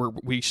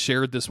we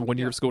shared this 1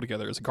 year of school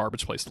together is a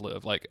garbage place to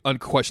live. Like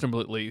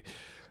unquestionably,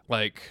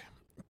 like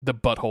the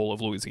butthole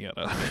of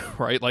Louisiana,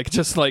 right? Like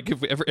just like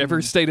if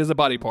every state is a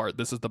body part,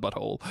 this is the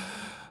butthole.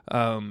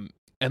 And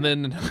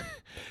then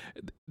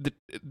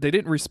they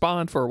didn't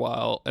respond for a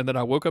while, and then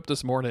I woke up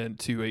this morning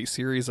to a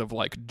series of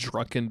like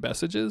drunken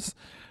messages,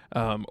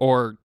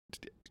 or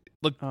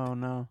like oh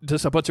no,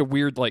 just a bunch of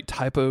weird like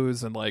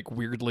typos and like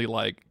weirdly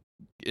like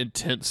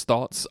intense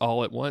thoughts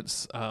all at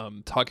once,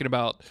 talking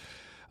about.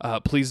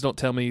 Please don't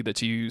tell me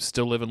that you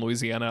still live in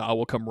Louisiana. I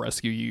will come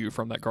rescue you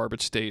from that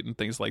garbage state and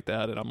things like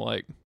that. And I'm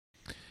like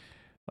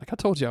I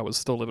told you I was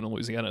still living in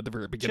Louisiana at the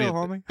very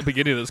beginning,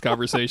 beginning of this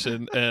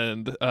conversation.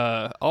 And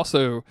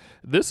also,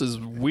 this is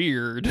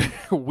weird.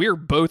 We're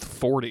both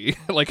 40.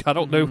 Like I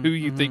don't know who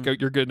you think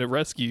you're going to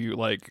rescue.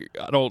 Like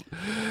I don't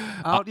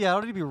need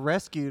to be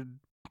rescued,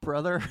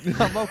 brother.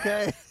 I'm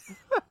okay.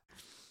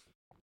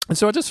 And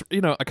so I just,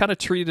 I kind of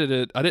treated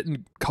it. I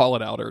didn't call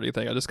it out or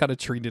anything. I just kind of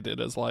treated it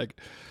as like,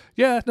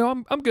 yeah,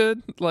 no, I'm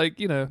good. Like,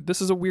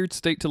 this is a weird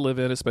state to live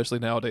in, especially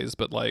nowadays.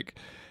 But like,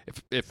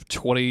 if the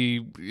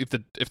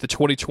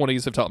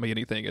 2020s have taught me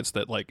anything, it's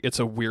that like it's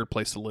a weird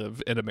place to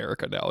live in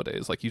America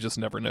nowadays. Like, you just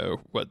never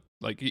know what.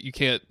 Like, you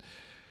can't.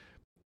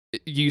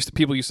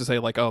 People used to say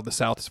like, oh, the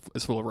South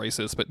is full of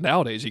racists, but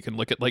nowadays you can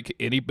look at like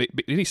any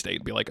state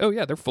and be like, oh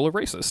yeah, they're full of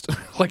racists.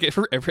 Like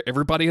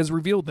everybody has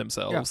revealed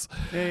themselves.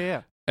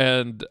 Yeah.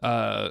 And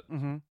the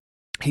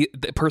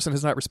person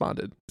has not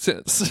responded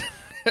since.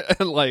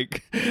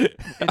 Like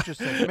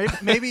interesting.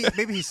 Maybe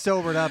he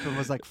sobered up and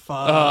was like,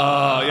 "Fuck."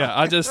 Yeah.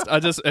 I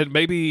just, and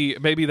maybe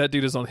that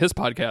dude is on his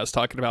podcast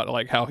talking about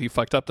like how he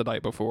fucked up the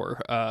night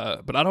before.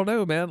 But I don't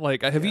know, man.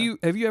 Like, have you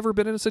ever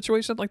been in a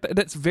situation like that?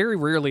 That's very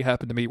rarely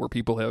happened to me where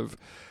people have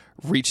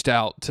reached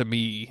out to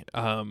me,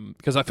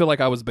 because I feel like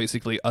I was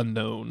basically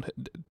unknown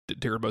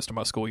during most of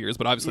my school years,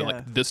 but obviously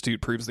like this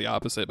dude proves the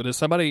opposite. But has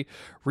somebody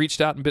reached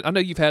out and I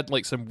know you've had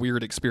like some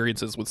weird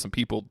experiences with some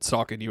people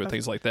stalking you and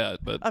things like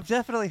that, but I've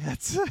definitely had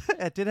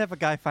I did have a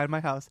guy find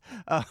my house.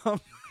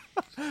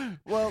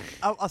 Well,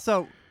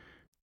 so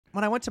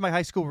when I went to my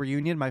high school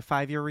reunion, my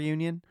 5-year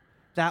reunion,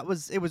 it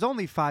was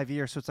only 5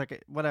 years, so it's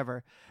like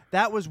whatever.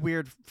 That was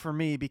weird for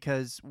me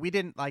because we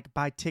didn't like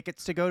buy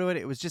tickets to go to it.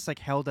 It was just like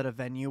held at a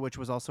venue, which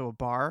was also a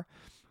bar.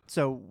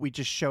 So we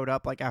just showed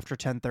up like after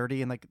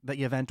 10:30, and like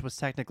the event was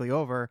technically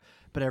over,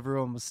 but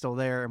everyone was still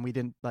there, and we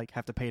didn't like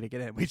have to pay to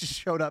get in. We just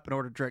showed up and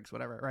ordered drinks,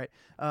 whatever, right?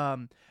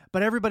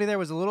 But everybody there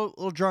was a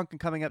little drunk and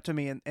coming up to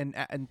me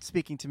and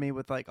speaking to me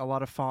with like a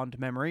lot of fond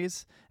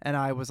memories, and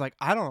I was like,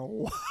 I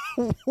don't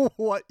know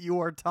what you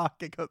are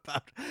talking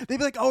about. They'd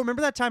be like, oh,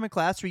 remember that time in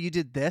class where you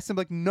did this? I'm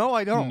like, no,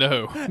 I don't.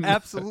 No,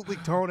 absolutely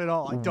don't at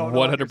all. I don't know.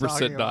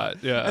 100%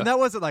 not. Yeah, and that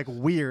wasn't like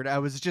weird. I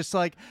was just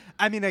like,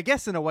 I mean, I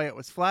guess in a way it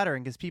was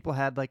flattering because people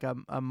had like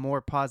a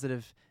more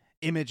positive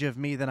image of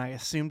me than I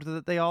assumed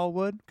that they all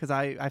would, because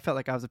I felt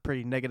like I was a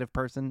pretty negative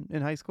person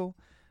in high school.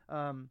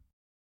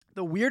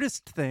 The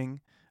weirdest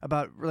thing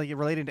about really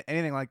relating to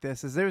anything like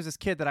this is there was this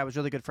kid that I was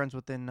really good friends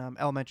with in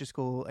elementary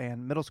school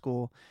and middle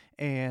school,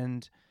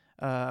 and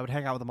I would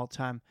hang out with him all the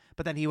time.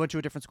 But then he went to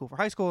a different school for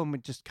high school, and we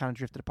just kind of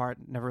drifted apart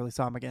and never really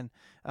saw him again.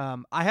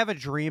 I have a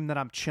dream that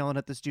I'm chilling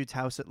at this dude's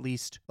house at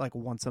least like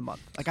once a month.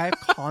 Like I have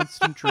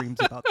constant dreams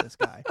about this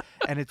guy,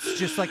 and it's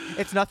just like,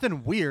 it's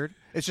nothing weird.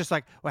 It's just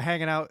like we're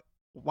hanging out,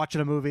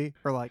 watching a movie,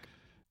 or like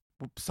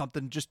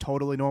something just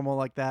totally normal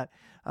like that.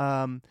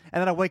 And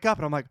then I wake up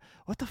and I'm like,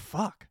 what the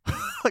fuck?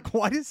 Like,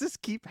 why does this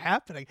keep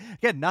happening?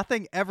 Again,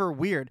 nothing ever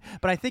weird,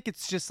 but I think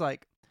it's just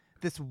like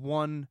this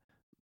one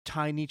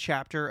tiny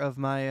chapter of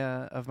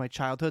my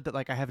childhood that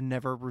like I have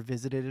never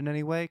revisited in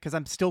any way, because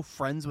I'm still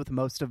friends with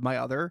most of my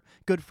other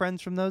good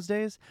friends from those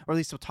days, or at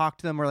least will talk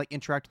to them or like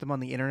interact with them on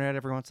the internet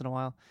every once in a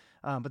while.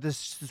 But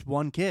this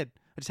one kid,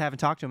 I just haven't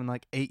talked to him in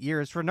like 8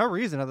 years for no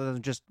reason other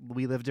than just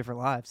we live different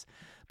lives.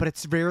 But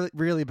it's really,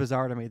 really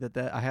bizarre to me that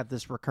I have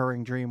this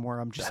recurring dream where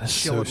I'm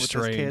just chilling with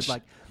this kid,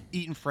 like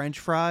eating French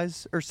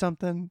fries or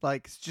something,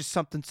 like just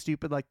something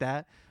stupid like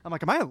that. I'm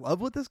like, am I in love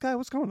with this guy?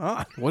 What's going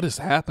on? What is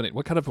happening?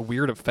 What kind of a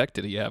weird effect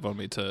did he have on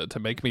me to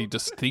make me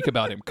just think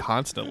about him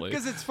constantly?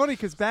 Because it's funny,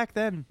 because back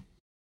then,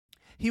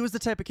 he was the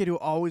type of kid who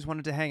always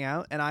wanted to hang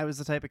out, and I was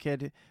the type of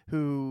kid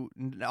who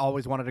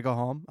always wanted to go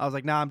home. I was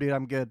like, nah, dude,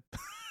 I'm good.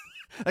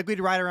 Like, we'd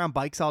ride around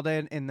bikes all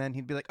day, and then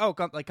he'd be like, oh,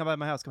 come by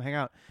my house, come hang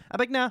out. I'm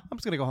like, nah, I'm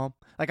just going to go home.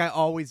 Like, I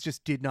always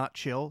just did not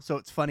chill, so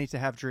it's funny to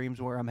have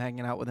dreams where I'm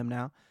hanging out with him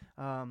now.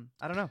 I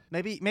don't know.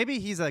 Maybe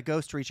he's a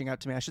ghost reaching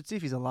out to me. I should see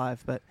if he's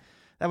alive, but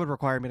that would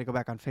require me to go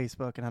back on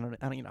Facebook, and I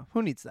don't, you know,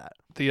 who needs that?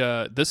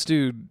 This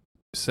dude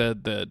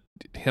said that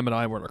him and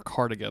I were in a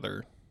car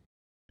together,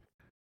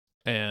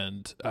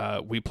 and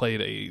we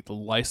played a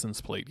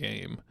license plate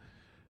game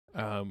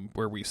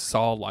where we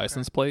saw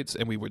license plates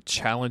and we would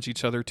challenge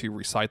each other to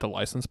recite the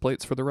license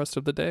plates for the rest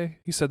of the day.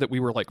 He said that we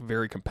were like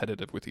very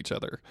competitive with each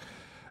other.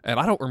 And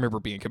I don't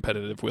remember being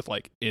competitive with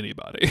like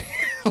anybody.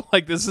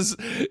 Like it was such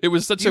a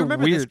weird. Do you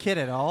remember this kid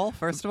at all?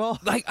 First of all,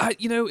 like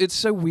it's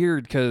so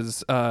weird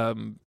because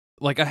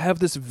like I have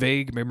this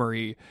vague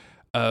memory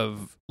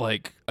of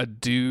like a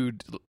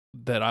dude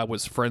that I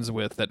was friends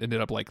with that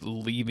ended up like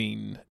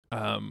leaving,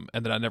 and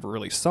then I never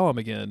really saw him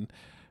again.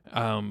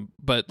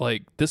 But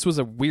like this was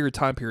a weird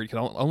time period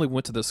because I only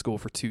went to this school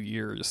for 2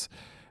 years,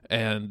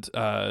 and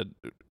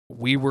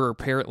we were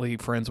apparently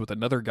friends with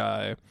another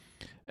guy.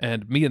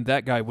 And me and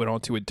that guy went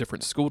on to a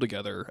different school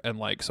together. And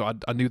like, so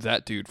I knew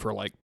that dude for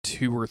like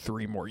 2 or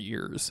 3 more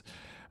years.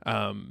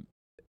 And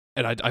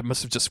I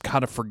must have just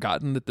kind of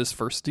forgotten that this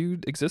first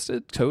dude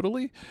existed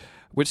totally,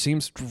 which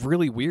seems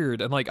really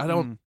weird. And like, I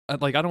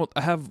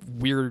have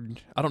weird,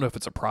 I don't know if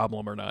it's a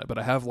problem or not, but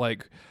I have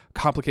like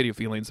complicated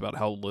feelings about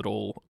how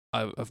little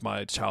of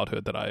my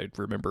childhood that I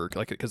remember.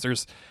 Like, because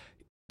there's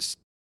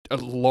a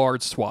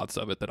large swaths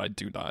of it that I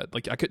do not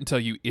like. I couldn't tell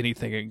you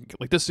anything.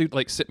 Like this dude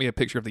like sent me a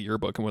picture of the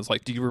yearbook and was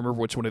like, do you remember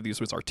which one of these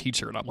was our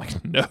teacher? And I'm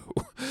like, no,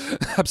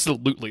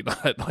 absolutely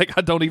not. Like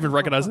I don't even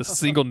recognize a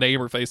single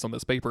name or face on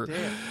this paper.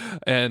 Damn.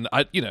 And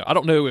I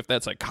don't know if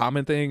that's a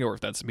common thing or if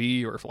that's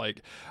me or if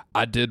like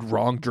I did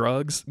wrong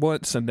drugs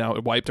once and now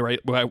it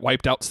I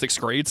wiped out 6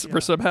 grades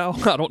for somehow.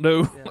 I don't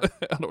know. Yeah.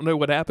 I don't know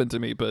what happened to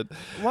me, but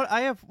one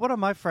of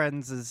my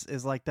friends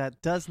is like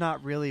that, does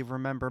not really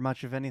remember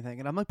much of anything.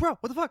 And I'm like, bro,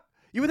 what the fuck?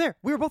 You were there.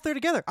 We were both there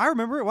together. I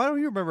remember it. Why don't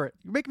you remember it?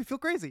 You make me feel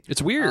crazy. It's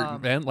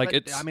weird, man. Like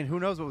it's. I mean, who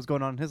knows what was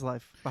going on in his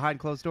life behind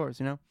closed doors?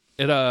 You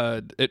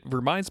know. It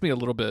reminds me a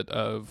little bit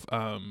of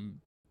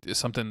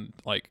something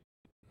like.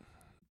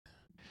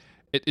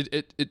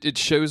 It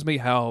shows me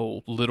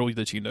how little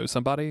that you know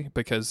somebody,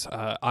 because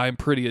I'm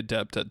pretty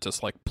adept at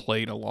just like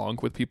playing along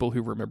with people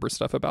who remember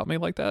stuff about me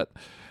like that,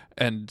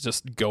 and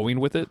just going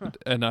with it,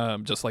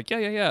 and just like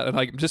yeah, and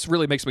like just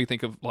really makes me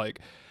think of like.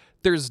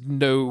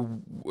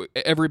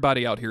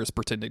 Everybody out here is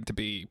pretending to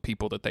be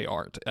people that they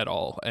aren't at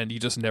all, and you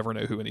just never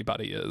know who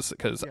anybody is,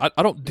 because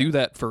I don't do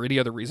that for any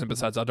other reason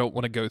besides I don't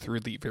want to go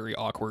through the very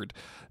awkward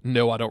I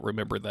don't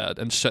remember that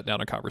and shut down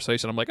a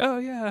conversation. I'm like, oh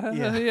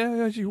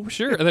yeah,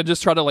 sure, and then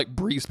just try to like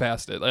breeze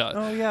past it.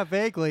 Oh yeah,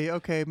 vaguely,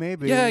 okay,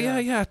 maybe.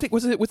 Yeah. I think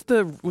was it with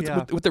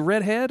the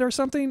red head or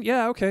something?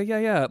 Yeah, okay,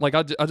 yeah. Like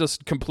I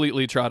just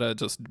completely try to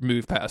just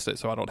move past it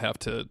so I don't have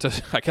to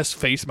I guess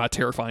face my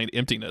terrifying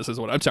emptiness is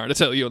what I'm trying to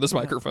tell you on this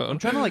microphone. I'm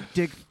trying to like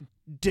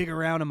dig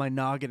around in my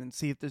noggin and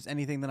see if there's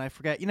anything that I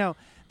forget. You know,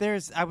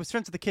 I was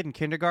friends with a kid in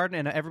kindergarten,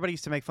 and everybody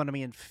used to make fun of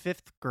me in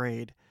 5th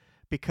grade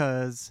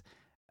because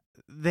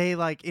they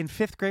like in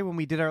 5th grade when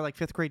we did our like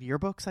 5th grade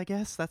yearbooks, I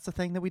guess that's the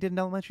thing that we did in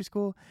elementary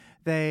school.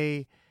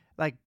 They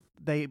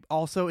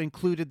also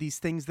included these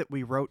things that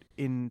we wrote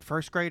in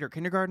 1st grade or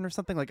kindergarten or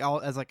something, like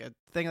all as like a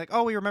thing, like,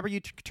 oh, we remember you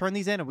turn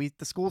these in, and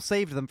the school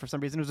saved them for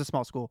some reason. It was a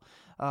small school.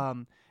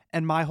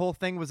 And my whole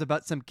thing was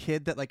about some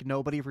kid that like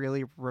nobody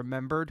really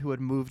remembered who had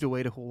moved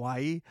away to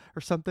Hawaii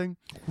or something.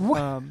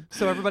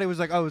 So everybody was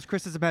like, oh, it was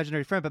Chris's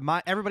imaginary friend.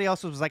 But everybody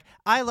else was like,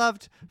 I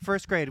loved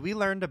 1st grade. We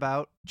learned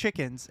about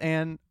chickens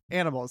and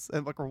animals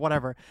or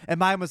whatever. And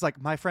mine was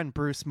like, my friend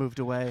Bruce moved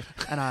away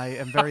and I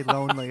am very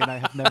lonely and I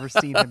have never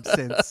seen him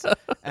since.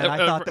 And I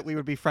thought that we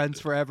would be friends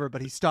forever,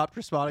 but he stopped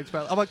responding to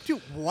my. I'm like,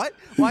 dude, what?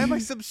 Why am I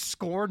some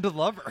scorned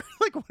lover?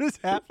 Like, what is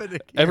happening here?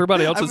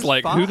 Everybody else is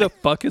like, who the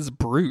fuck is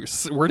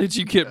Bruce? Where did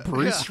you get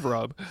Bruce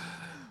from?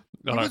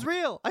 He was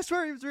real. I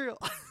swear he was real.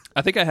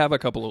 I think I have a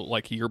couple of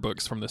like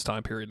yearbooks from this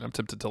time period, and I'm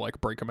tempted to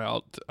like break them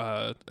out.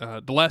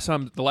 The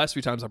last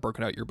few times I've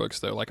broken out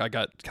yearbooks though, like I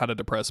got kind of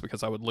depressed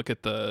because I would look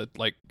at the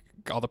like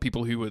all the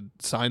people who would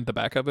sign the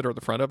back of it or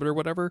the front of it or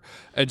whatever,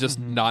 and just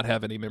not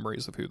have any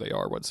memories of who they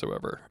are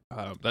whatsoever.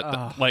 And it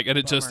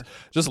bummer.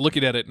 just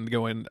looking at it and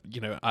going,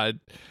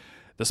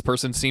 this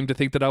person seemed to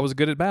think that I was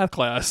good at math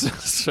class,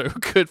 so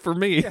good for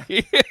me.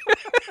 Yeah.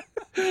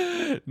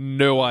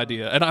 No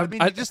idea. And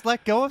I just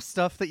let go of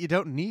stuff that you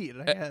don't need,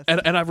 I guess.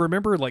 And I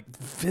remember like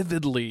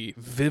vividly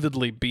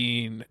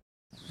being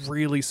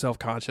really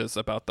self-conscious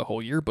about the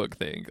whole yearbook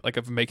thing, like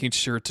of making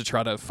sure to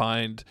try to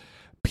find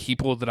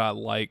people that I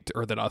liked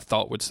or that I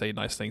thought would say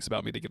nice things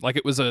about me to get. Like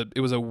it was a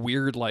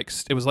weird, like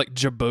it was like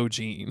Jabot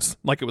jeans.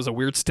 Like it was a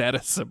weird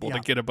status symbol to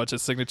get a bunch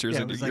of signatures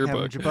in your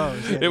yearbook.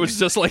 It was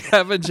just like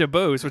having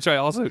Jabots, which I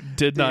also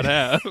did not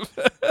have.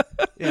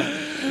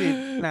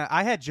 Now,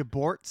 I had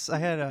Jaborts. I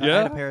had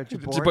a pair of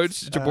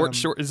Jaborts. Jabot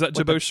short. Is that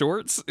Jabot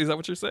shorts? Is that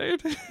what you're saying?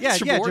 Yeah,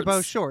 Jaborts?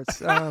 Jabot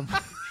shorts.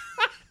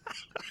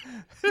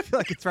 I feel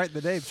like it's right in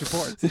the name,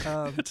 Jaborts.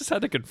 I just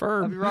had to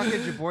confirm. I'll be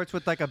rocking Jaborts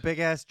with like a big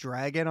ass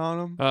dragon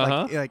on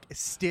them, like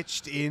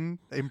stitched in,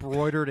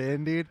 embroidered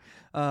in, dude.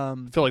 I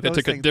feel like they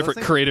took a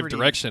different creative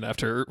direction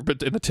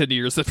but in the 10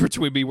 years that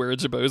between me wearing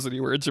Jabots and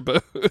you wearing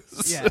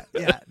Jabots.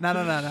 Yeah.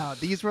 No.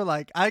 These were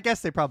like, I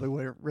guess they probably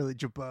weren't really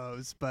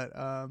Jabots, but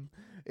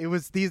it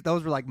was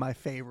those were like my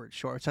favorite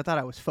shorts. I thought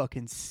I was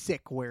fucking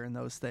sick wearing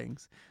those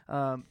things.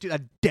 Dude, a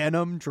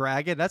denim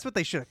dragon. That's what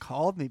they should have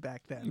called me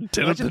back then.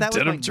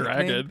 Denim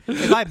dragon.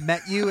 If I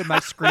met you and my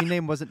screen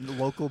name wasn't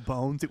Local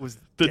Bones, it was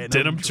the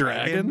Denim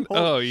Dragon.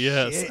 Oh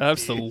yes, shit,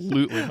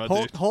 absolutely, my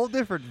dude. Whole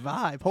different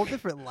vibe, whole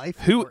different life.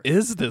 Who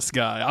is this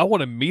guy? I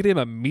want to meet him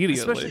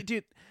immediately. Especially,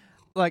 dude.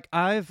 Like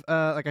I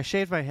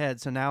shaved my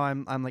head, so now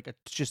I'm like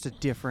just a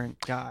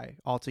different guy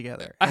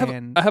altogether. I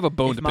have a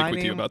bone to pick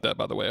with you about that,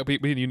 by the way.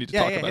 Me and you need to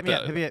talk about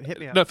that. Hit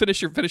me up. No,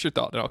 finish your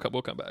thought, and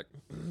we'll come back.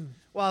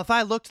 Well, if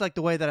I looked like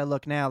the way that I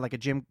look now, like a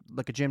gym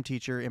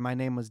teacher, and my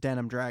name was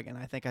Denim Dragon,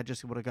 I think I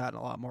just would have gotten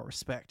a lot more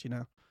respect.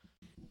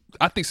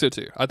 I think so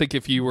too. I think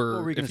if you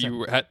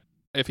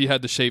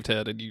had the shaved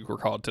head and you were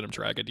called Denim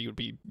Dragon, you would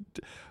be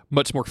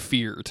much more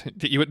feared.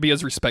 You wouldn't be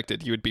as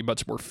respected. You would be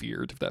much more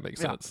feared, if that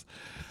makes sense.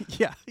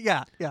 Yeah.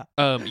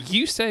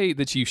 You say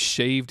that you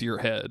shaved your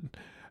head.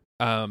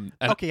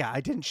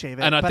 I didn't shave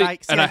it, and but I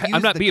used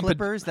I'm not the being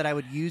clippers that I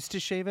would use to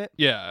shave it.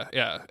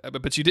 Yeah,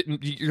 but you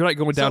didn't. You're not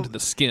going down to the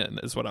skin,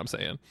 is what I'm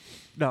saying.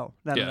 No.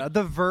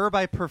 The verb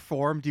I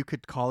performed, you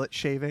could call it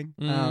shaving,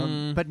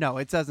 but no,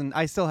 it doesn't.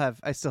 I still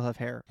have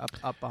hair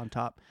up on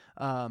top.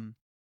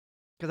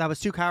 Because I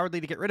was too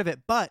cowardly to get rid of it,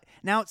 but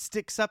now it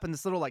sticks up in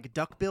this little like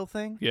duckbill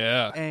thing.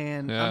 Yeah,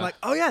 and I'm like,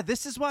 oh yeah,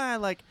 this is why I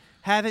like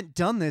haven't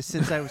done this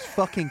since I was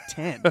fucking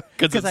 10.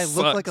 Because I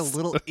look like a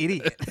little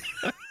idiot.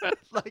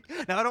 Like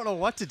now I don't know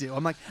what to do.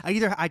 I'm like,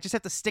 I just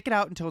have to stick it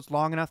out until it's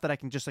long enough that I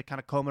can just like kind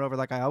of comb it over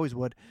like I always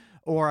would,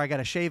 or I got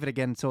to shave it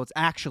again so it's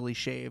actually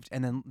shaved,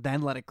 and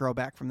then let it grow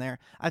back from there.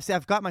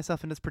 I've got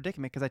myself in this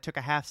predicament because I took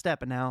a half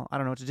step and now I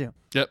don't know what to do.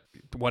 Yep,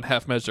 one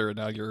half measure, and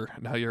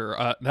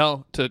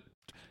now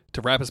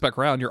to wrap us back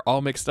around, you're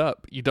all mixed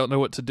up. You don't know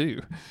what to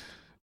do.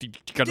 You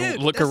gotta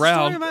look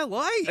around the story of my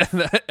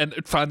life. and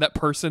find that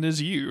person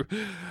is you.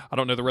 I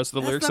don't know the rest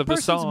of the lyrics of the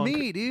song.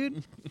 Me,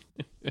 dude.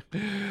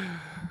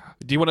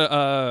 Do you want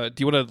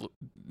to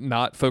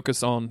not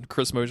focus on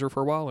Chris Mosier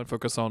for a while and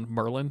focus on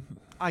Merlin?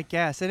 I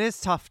guess it is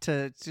tough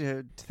to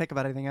think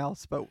about anything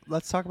else, but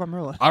let's talk about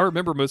Merlin. I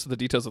remember most of the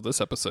details of this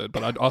episode,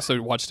 but I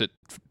also watched it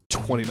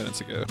 20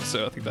 minutes ago,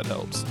 so I think that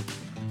helps.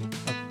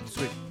 Oh,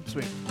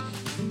 sweet.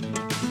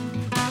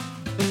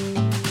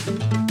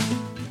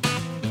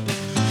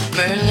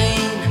 Merlin,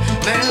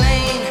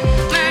 Merlin,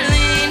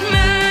 Merlin,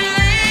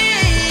 Merlin,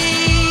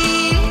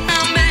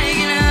 I'm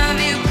begging of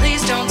you,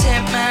 please don't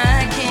tempt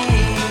my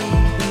king.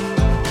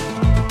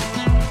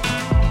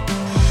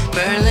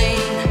 Merlin,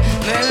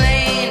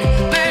 Merlin,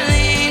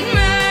 Merlin,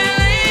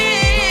 Merlin,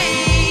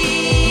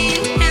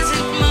 is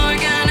it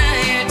Morgana,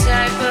 your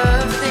type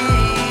of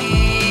thing?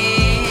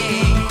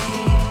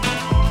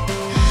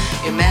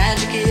 Your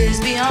magic is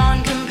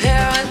beyond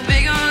compare with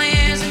big old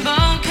ears and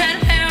bold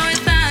cut hair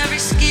with ivory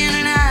skin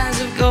and eyes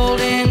of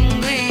golden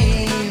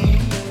gleam.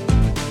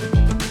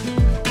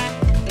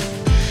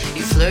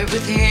 You flirt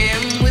with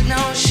him with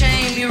no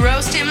shame. You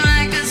roast him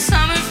like a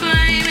summer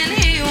flame, and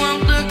he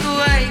won't look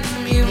away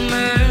from you,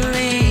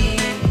 Merlin.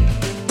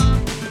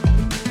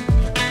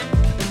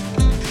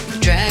 The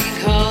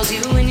dragon calls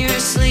you when you're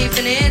asleep,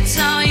 and it's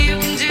all you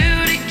can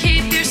do to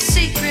keep your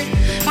secret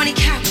when he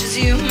catches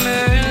you,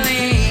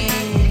 Merlin.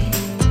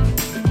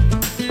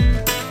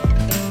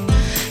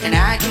 And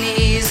I can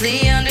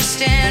easily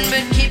understand,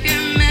 but keep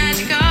your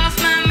magic off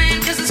my man,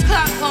 'cause this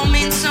clock pole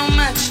means so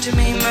much to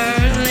me,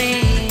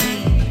 Merlin.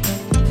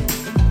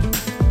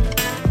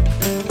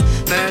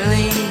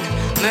 Merlin,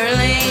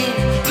 Merlin,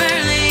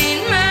 Merlin,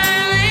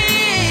 Merlin,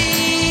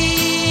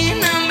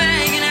 I'm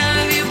begging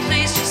of you,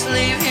 please just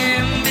leave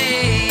him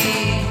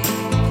be.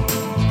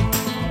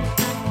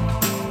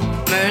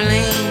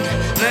 Merlin,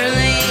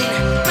 Merlin,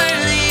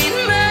 Merlin,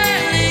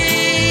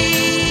 Merlin,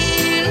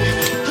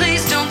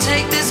 please don't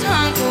take this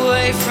hunk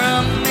away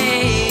from me.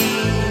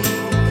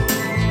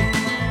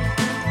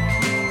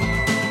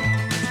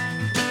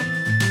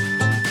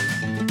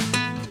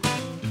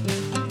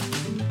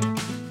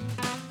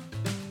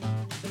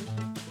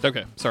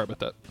 Okay, sorry about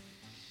that.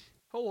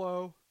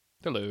 Hello.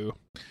 Hello.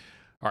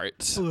 All right.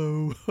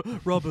 Hello.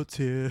 Robert's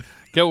here.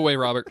 Go away,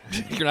 Robert.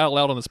 You're not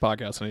allowed on this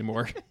podcast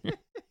anymore.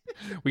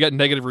 We got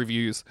negative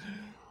reviews.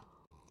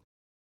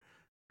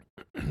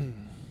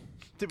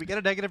 Did we get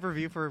a negative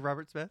review for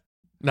Robert Smith?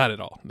 Not at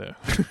all, no.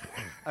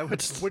 I would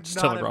Just not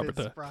telling have Robert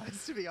been that.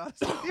 surprised, to be honest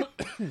with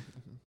you.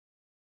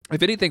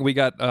 If anything, we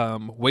got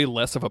way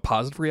less of a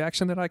positive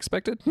reaction than I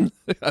expected.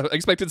 I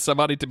expected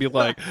somebody to be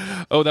like,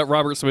 "Oh, that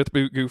Robert Smith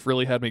goof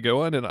really had me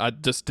going," and I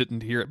just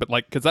didn't hear it. But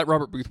like, because that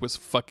Robert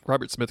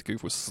Smith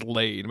goof was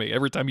slaying me.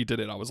 Every time you did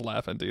it, I was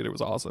laughing, dude. It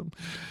was awesome.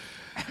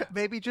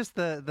 Maybe just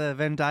the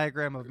Venn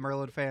diagram of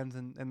Merlin fans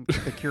and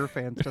the Cure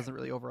fans doesn't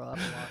really overlap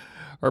a lot.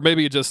 Or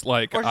maybe just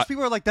like, Or just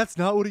people are like, that's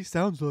not what he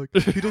sounds like.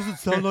 He doesn't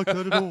sound like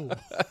that at all.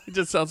 It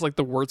just sounds like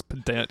the worst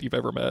pedant you've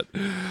ever met.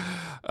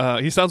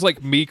 He sounds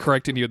like me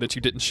correcting you that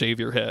you didn't shave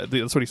your head.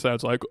 That's what he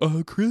sounds like.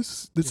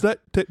 Chris, that's not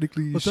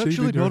technically It's shaving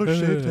actually your not a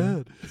shaved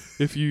head.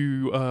 If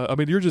you,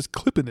 you're just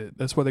clipping it.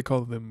 That's why they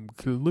call them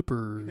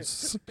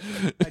clippers.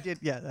 I did,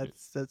 yeah,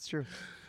 that's true.